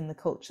about within the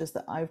cultures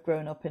that I've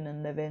grown up in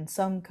and live in,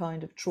 some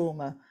kind of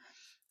trauma.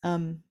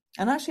 And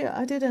actually,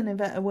 I did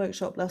a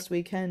workshop last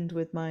weekend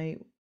with my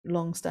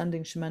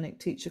long-standing shamanic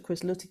teacher,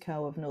 Chris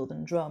Lutikow of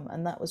Northern Drum,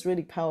 and that was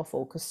really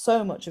powerful, because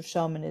so much of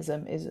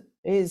shamanism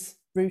is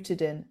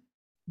rooted in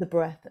the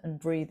breath and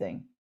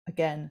breathing.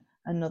 Again,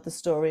 another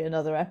story,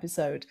 another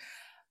episode.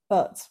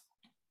 But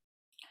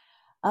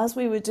as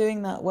we were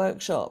doing that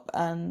workshop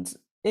and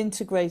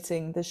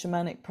integrating the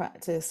shamanic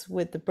practice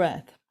with the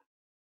breath,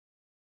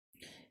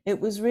 it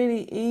was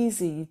really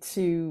easy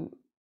to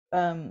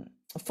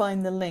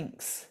find the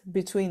links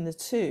between the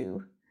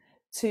two,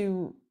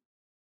 to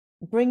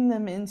bring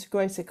them into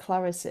greater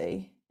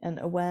clarity and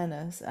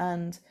awareness.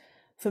 And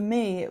for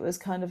me, it was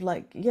kind of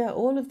like, yeah,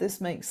 all of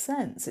this makes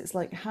sense. It's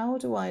like, how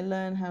do I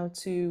learn how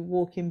to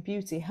walk in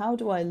beauty? How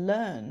do I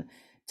learn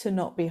to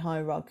not be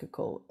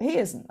hierarchical? He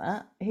isn't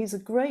that. He's a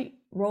great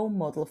role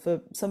model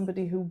for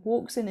somebody who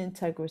walks in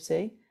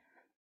integrity.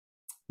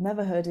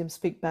 Never heard him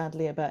speak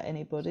badly about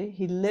anybody.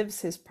 He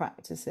lives his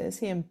practices.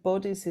 He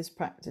embodies his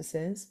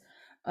practices.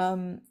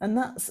 And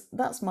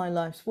that's my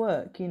life's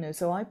work,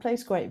 So I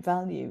place great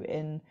value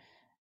in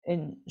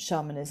in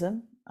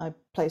shamanism. I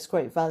place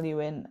great value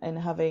in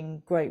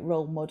having great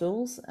role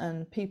models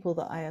and people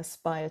that I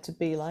aspire to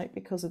be like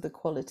because of the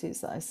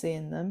qualities that I see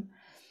in them.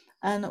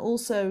 And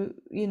also,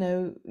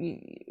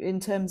 in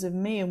terms of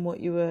me and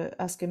what you were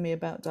asking me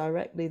about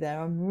directly there,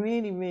 I'm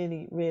really,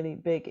 really, really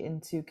big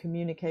into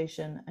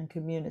communication and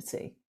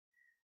community.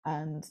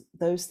 And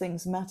those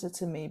things matter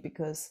to me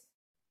because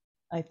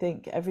I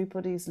think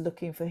everybody's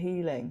looking for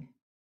healing.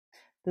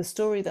 The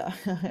story that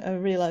I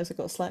realized I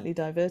got slightly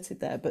diverted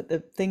there, but the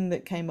thing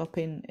that came up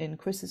in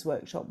Chris's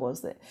workshop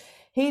was that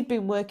he'd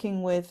been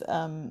working with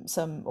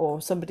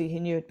somebody he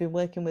knew had been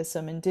working with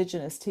some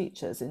indigenous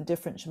teachers in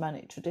different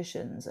shamanic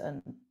traditions,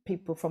 and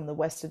people from the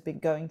West had been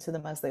going to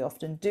them, as they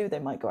often do. They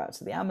might go out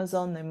to the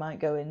Amazon, they might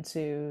go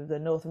into the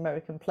North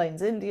American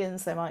Plains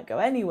Indians, they might go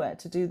anywhere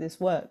to do this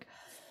work.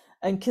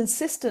 And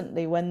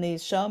consistently, when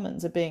these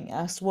shamans are being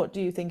asked, what do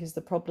you think is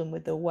the problem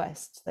with the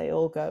West? They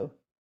all go,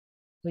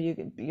 well,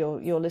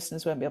 your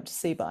listeners won't be able to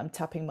see, but I'm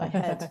tapping my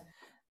head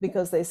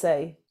because they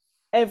say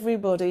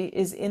everybody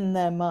is in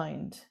their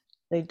mind.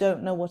 They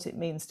don't know what it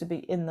means to be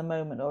in the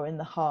moment or in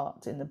the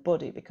heart, in the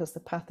body, because the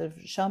path of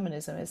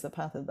shamanism is the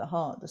path of the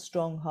heart, the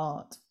strong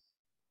heart.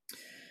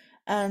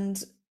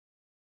 And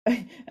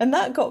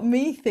that got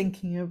me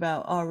thinking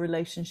about our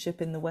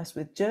relationship in the West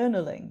with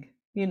journaling,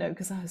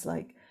 because I was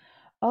like,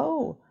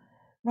 oh,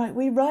 right,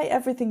 we write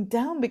everything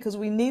down because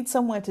we need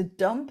somewhere to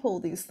dump all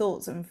these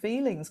thoughts and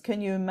feelings.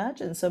 Can you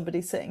imagine somebody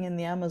sitting in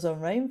the Amazon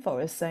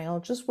rainforest saying, I'll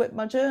just whip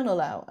my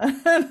journal out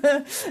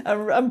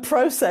and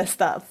process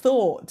that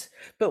thought?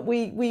 But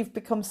we've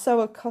become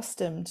so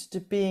accustomed to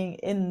being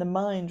in the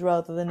mind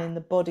rather than in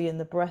the body, in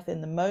the breath,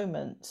 in the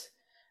moment,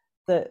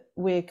 that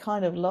we're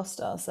kind of lost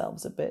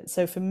ourselves a bit.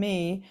 So for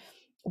me,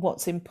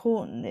 what's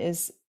important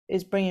is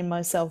bringing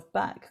myself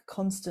back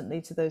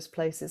constantly to those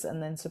places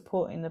and then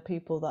supporting the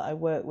people that I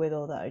work with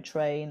or that I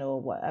train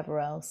or whatever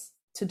else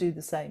to do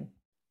the same.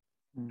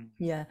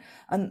 Yeah.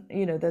 And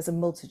there's a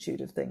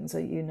multitude of things.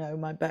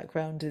 My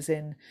background is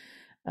in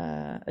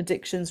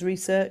addictions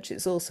research.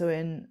 It's also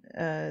in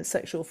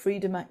sexual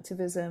freedom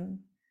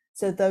activism.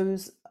 So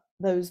those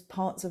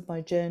parts of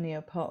my journey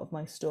are part of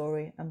my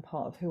story and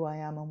part of who I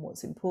am and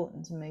what's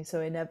important to me.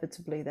 So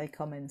inevitably they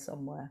come in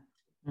somewhere.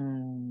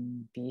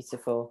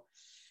 Beautiful.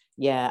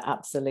 Yeah,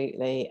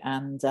 absolutely.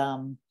 And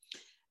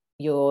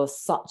you're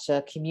such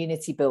a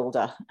community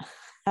builder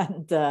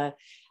and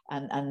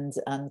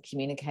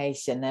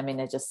communication. I mean,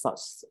 they're just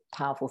such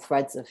powerful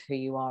threads of who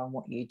you are and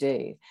what you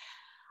do.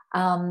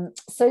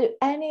 So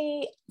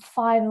any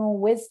final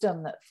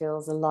wisdom that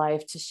feels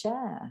alive to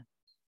share?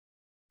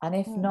 And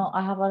if not,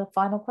 I have a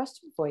final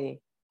question for you.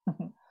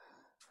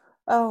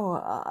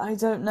 Oh, I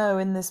don't know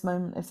in this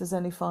moment if there's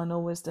any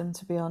final wisdom,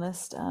 to be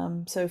honest.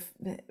 So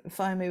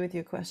fire me with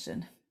your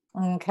question.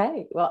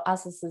 Okay, well,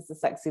 as this is the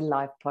Sexy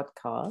Life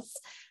podcast,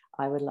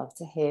 I would love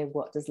to hear,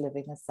 what does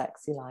living a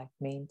sexy life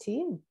mean to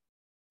you?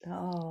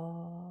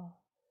 Oh,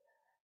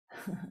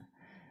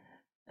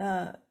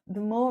 the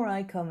more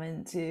I come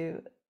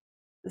into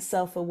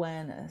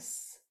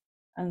self-awareness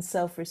and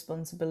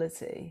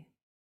self-responsibility,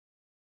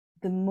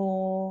 the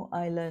more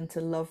I learn to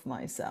love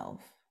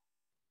myself,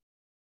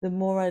 the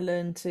more I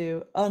learn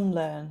to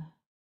unlearn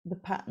the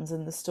patterns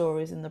and the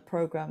stories and the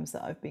programs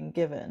that I've been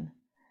given,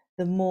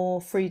 the more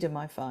freedom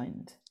I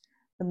find.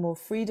 The more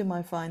freedom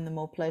I find, the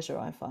more pleasure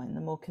I find,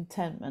 the more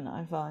contentment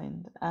I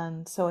find.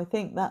 And so I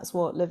think that's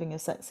what living a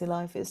sexy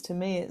life is to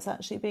me. It's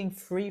actually being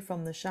free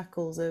from the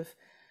shackles of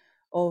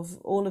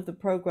all of the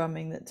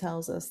programming that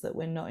tells us that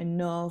we're not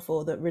enough,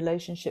 or that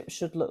relationships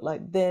should look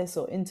like this,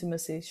 or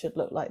intimacy should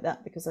look like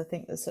that, because I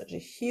think there's such a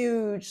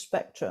huge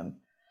spectrum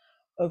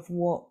of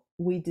what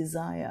we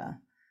desire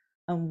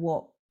and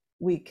what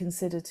we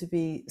consider to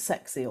be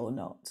sexy or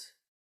not.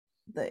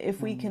 That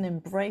if we can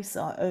embrace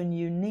our own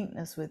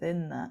uniqueness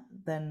within that,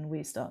 then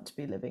we start to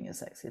be living a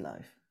sexy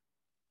life.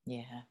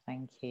 Yeah,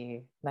 thank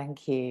you.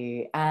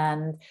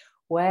 And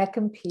where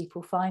can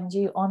people find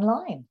you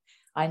online?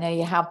 I know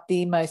you have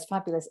the most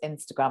fabulous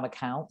Instagram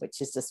account, which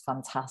is just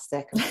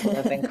fantastic and full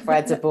of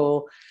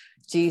incredible,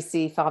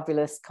 juicy,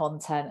 fabulous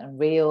content and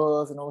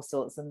reels and all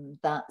sorts. And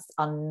that's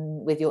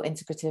with your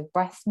integrative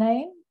breath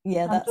name.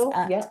 Yeah, that's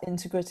at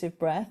Integrative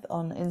Breath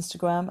on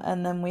Instagram.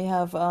 And then we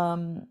have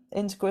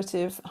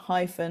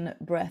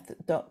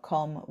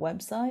integrative-breath.com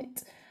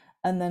website.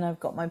 And then I've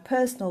got my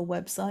personal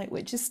website,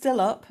 which is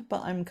still up,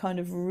 but I'm kind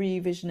of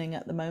revisioning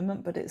at the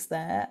moment, but it's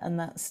there. And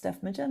that's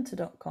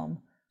stephmagenta.com.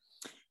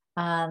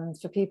 And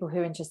for people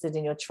who are interested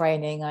in your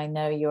training, I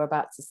know you're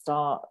about to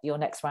start your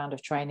next round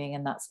of training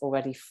and that's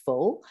already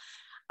full.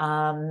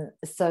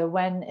 So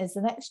when is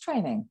the next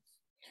training?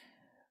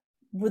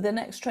 Well, the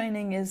next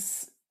training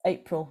is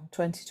April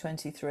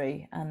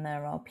 2023, and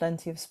there are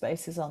plenty of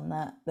spaces on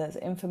that. There's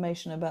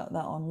information about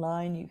that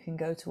online. You can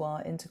go to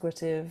our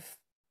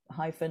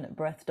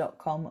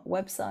integrative-breath.com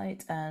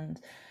website,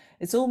 and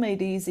it's all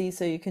made easy,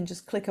 so you can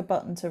just click a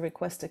button to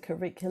request a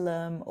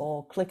curriculum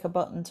or click a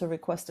button to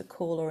request a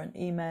call or an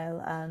email,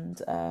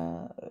 and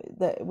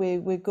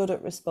we're good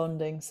at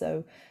responding.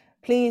 So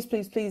please,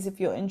 please, please, if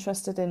you're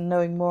interested in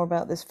knowing more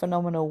about this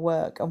phenomenal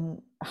work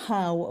and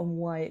how and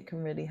why it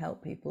can really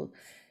help people,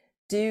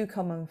 do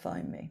come and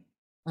find me.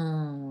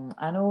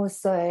 And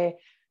also,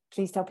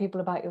 please tell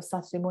people about your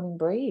Saturday morning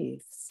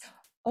breathes.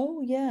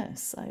 Oh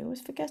yes, I always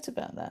forget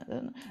about that.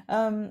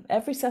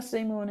 Every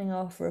Saturday morning I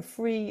offer a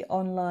free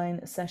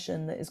online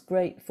session that is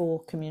great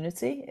for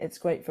community. It's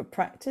great for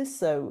practice.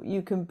 So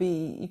you can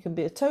be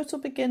a total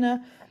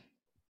beginner,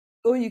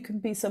 or you can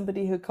be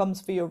somebody who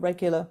comes for your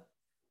regular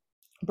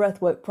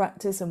breathwork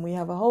practice, and we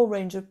have a whole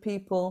range of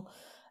people.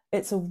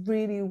 It's a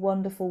really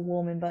wonderful,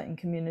 warm, inviting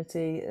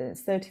community.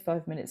 It's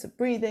 35 minutes of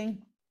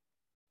breathing,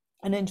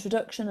 an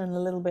introduction and a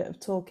little bit of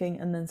talking,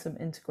 and then some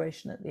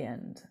integration at the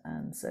end.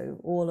 And so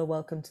all are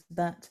welcome to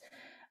that.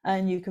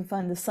 And you can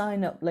find the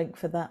sign up link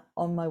for that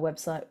on my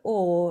website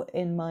or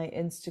in my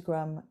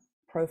Instagram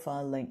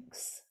profile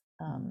links.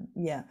 And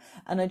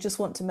I just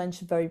want to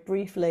mention very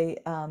briefly,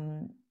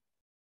 and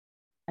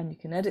you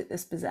can edit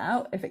this bit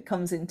out if it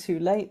comes in too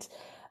late.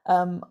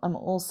 I'm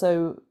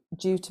also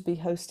due to be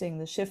hosting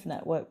the Shift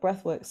Network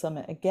Breathwork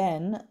Summit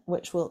again,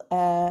 which will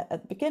air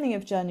at the beginning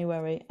of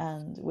January,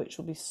 and which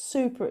will be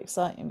super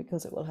exciting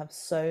because it will have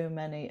so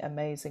many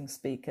amazing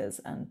speakers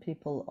and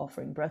people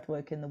offering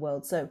breathwork in the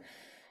world. So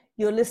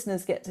your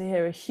listeners get to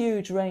hear a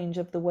huge range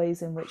of the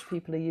ways in which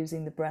people are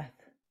using the breath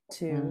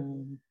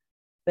to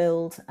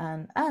build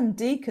and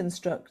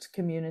deconstruct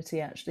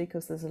community, actually,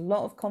 because there's a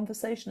lot of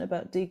conversation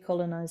about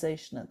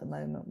decolonization at the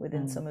moment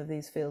within some of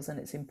these fields, and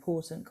it's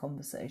important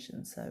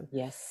conversation. So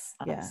yes,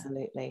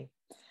 absolutely.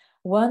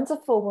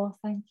 Wonderful. Well,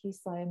 thank you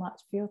so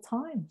much for your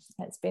time.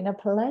 It's been a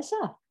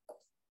pleasure.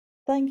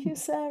 Thank you,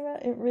 Sarah.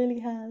 It really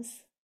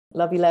has.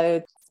 Love you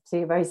loads. See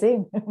you very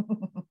soon.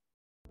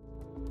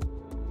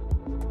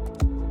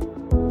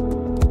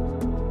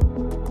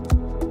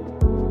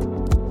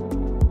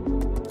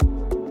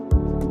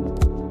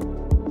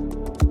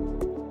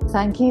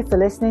 Thank you for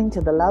listening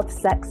to the Love,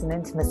 Sex and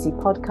Intimacy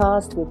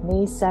podcast with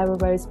me, Sarah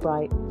Rose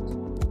Bright.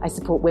 I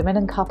support women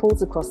and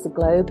couples across the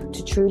globe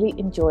to truly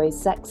enjoy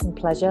sex and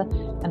pleasure,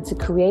 and to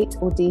create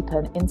or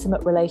deepen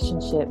intimate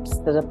relationships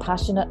that are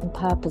passionate and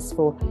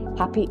purposeful,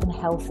 happy and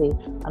healthy,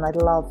 and I'd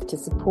love to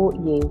support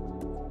you.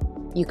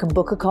 You can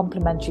book a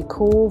complimentary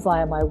call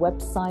via my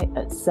website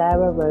at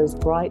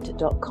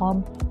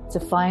sarahrosebright.com to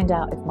find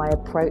out if my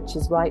approach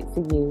is right for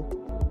you.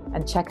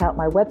 And check out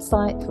my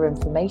website for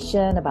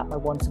information about my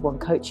one-to-one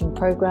coaching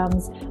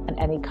programs and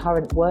any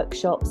current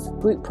workshops,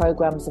 group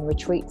programs and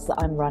retreats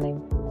that I'm running.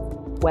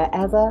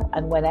 Wherever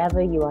and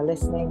whenever you are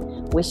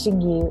listening,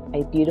 wishing you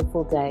a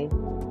beautiful day.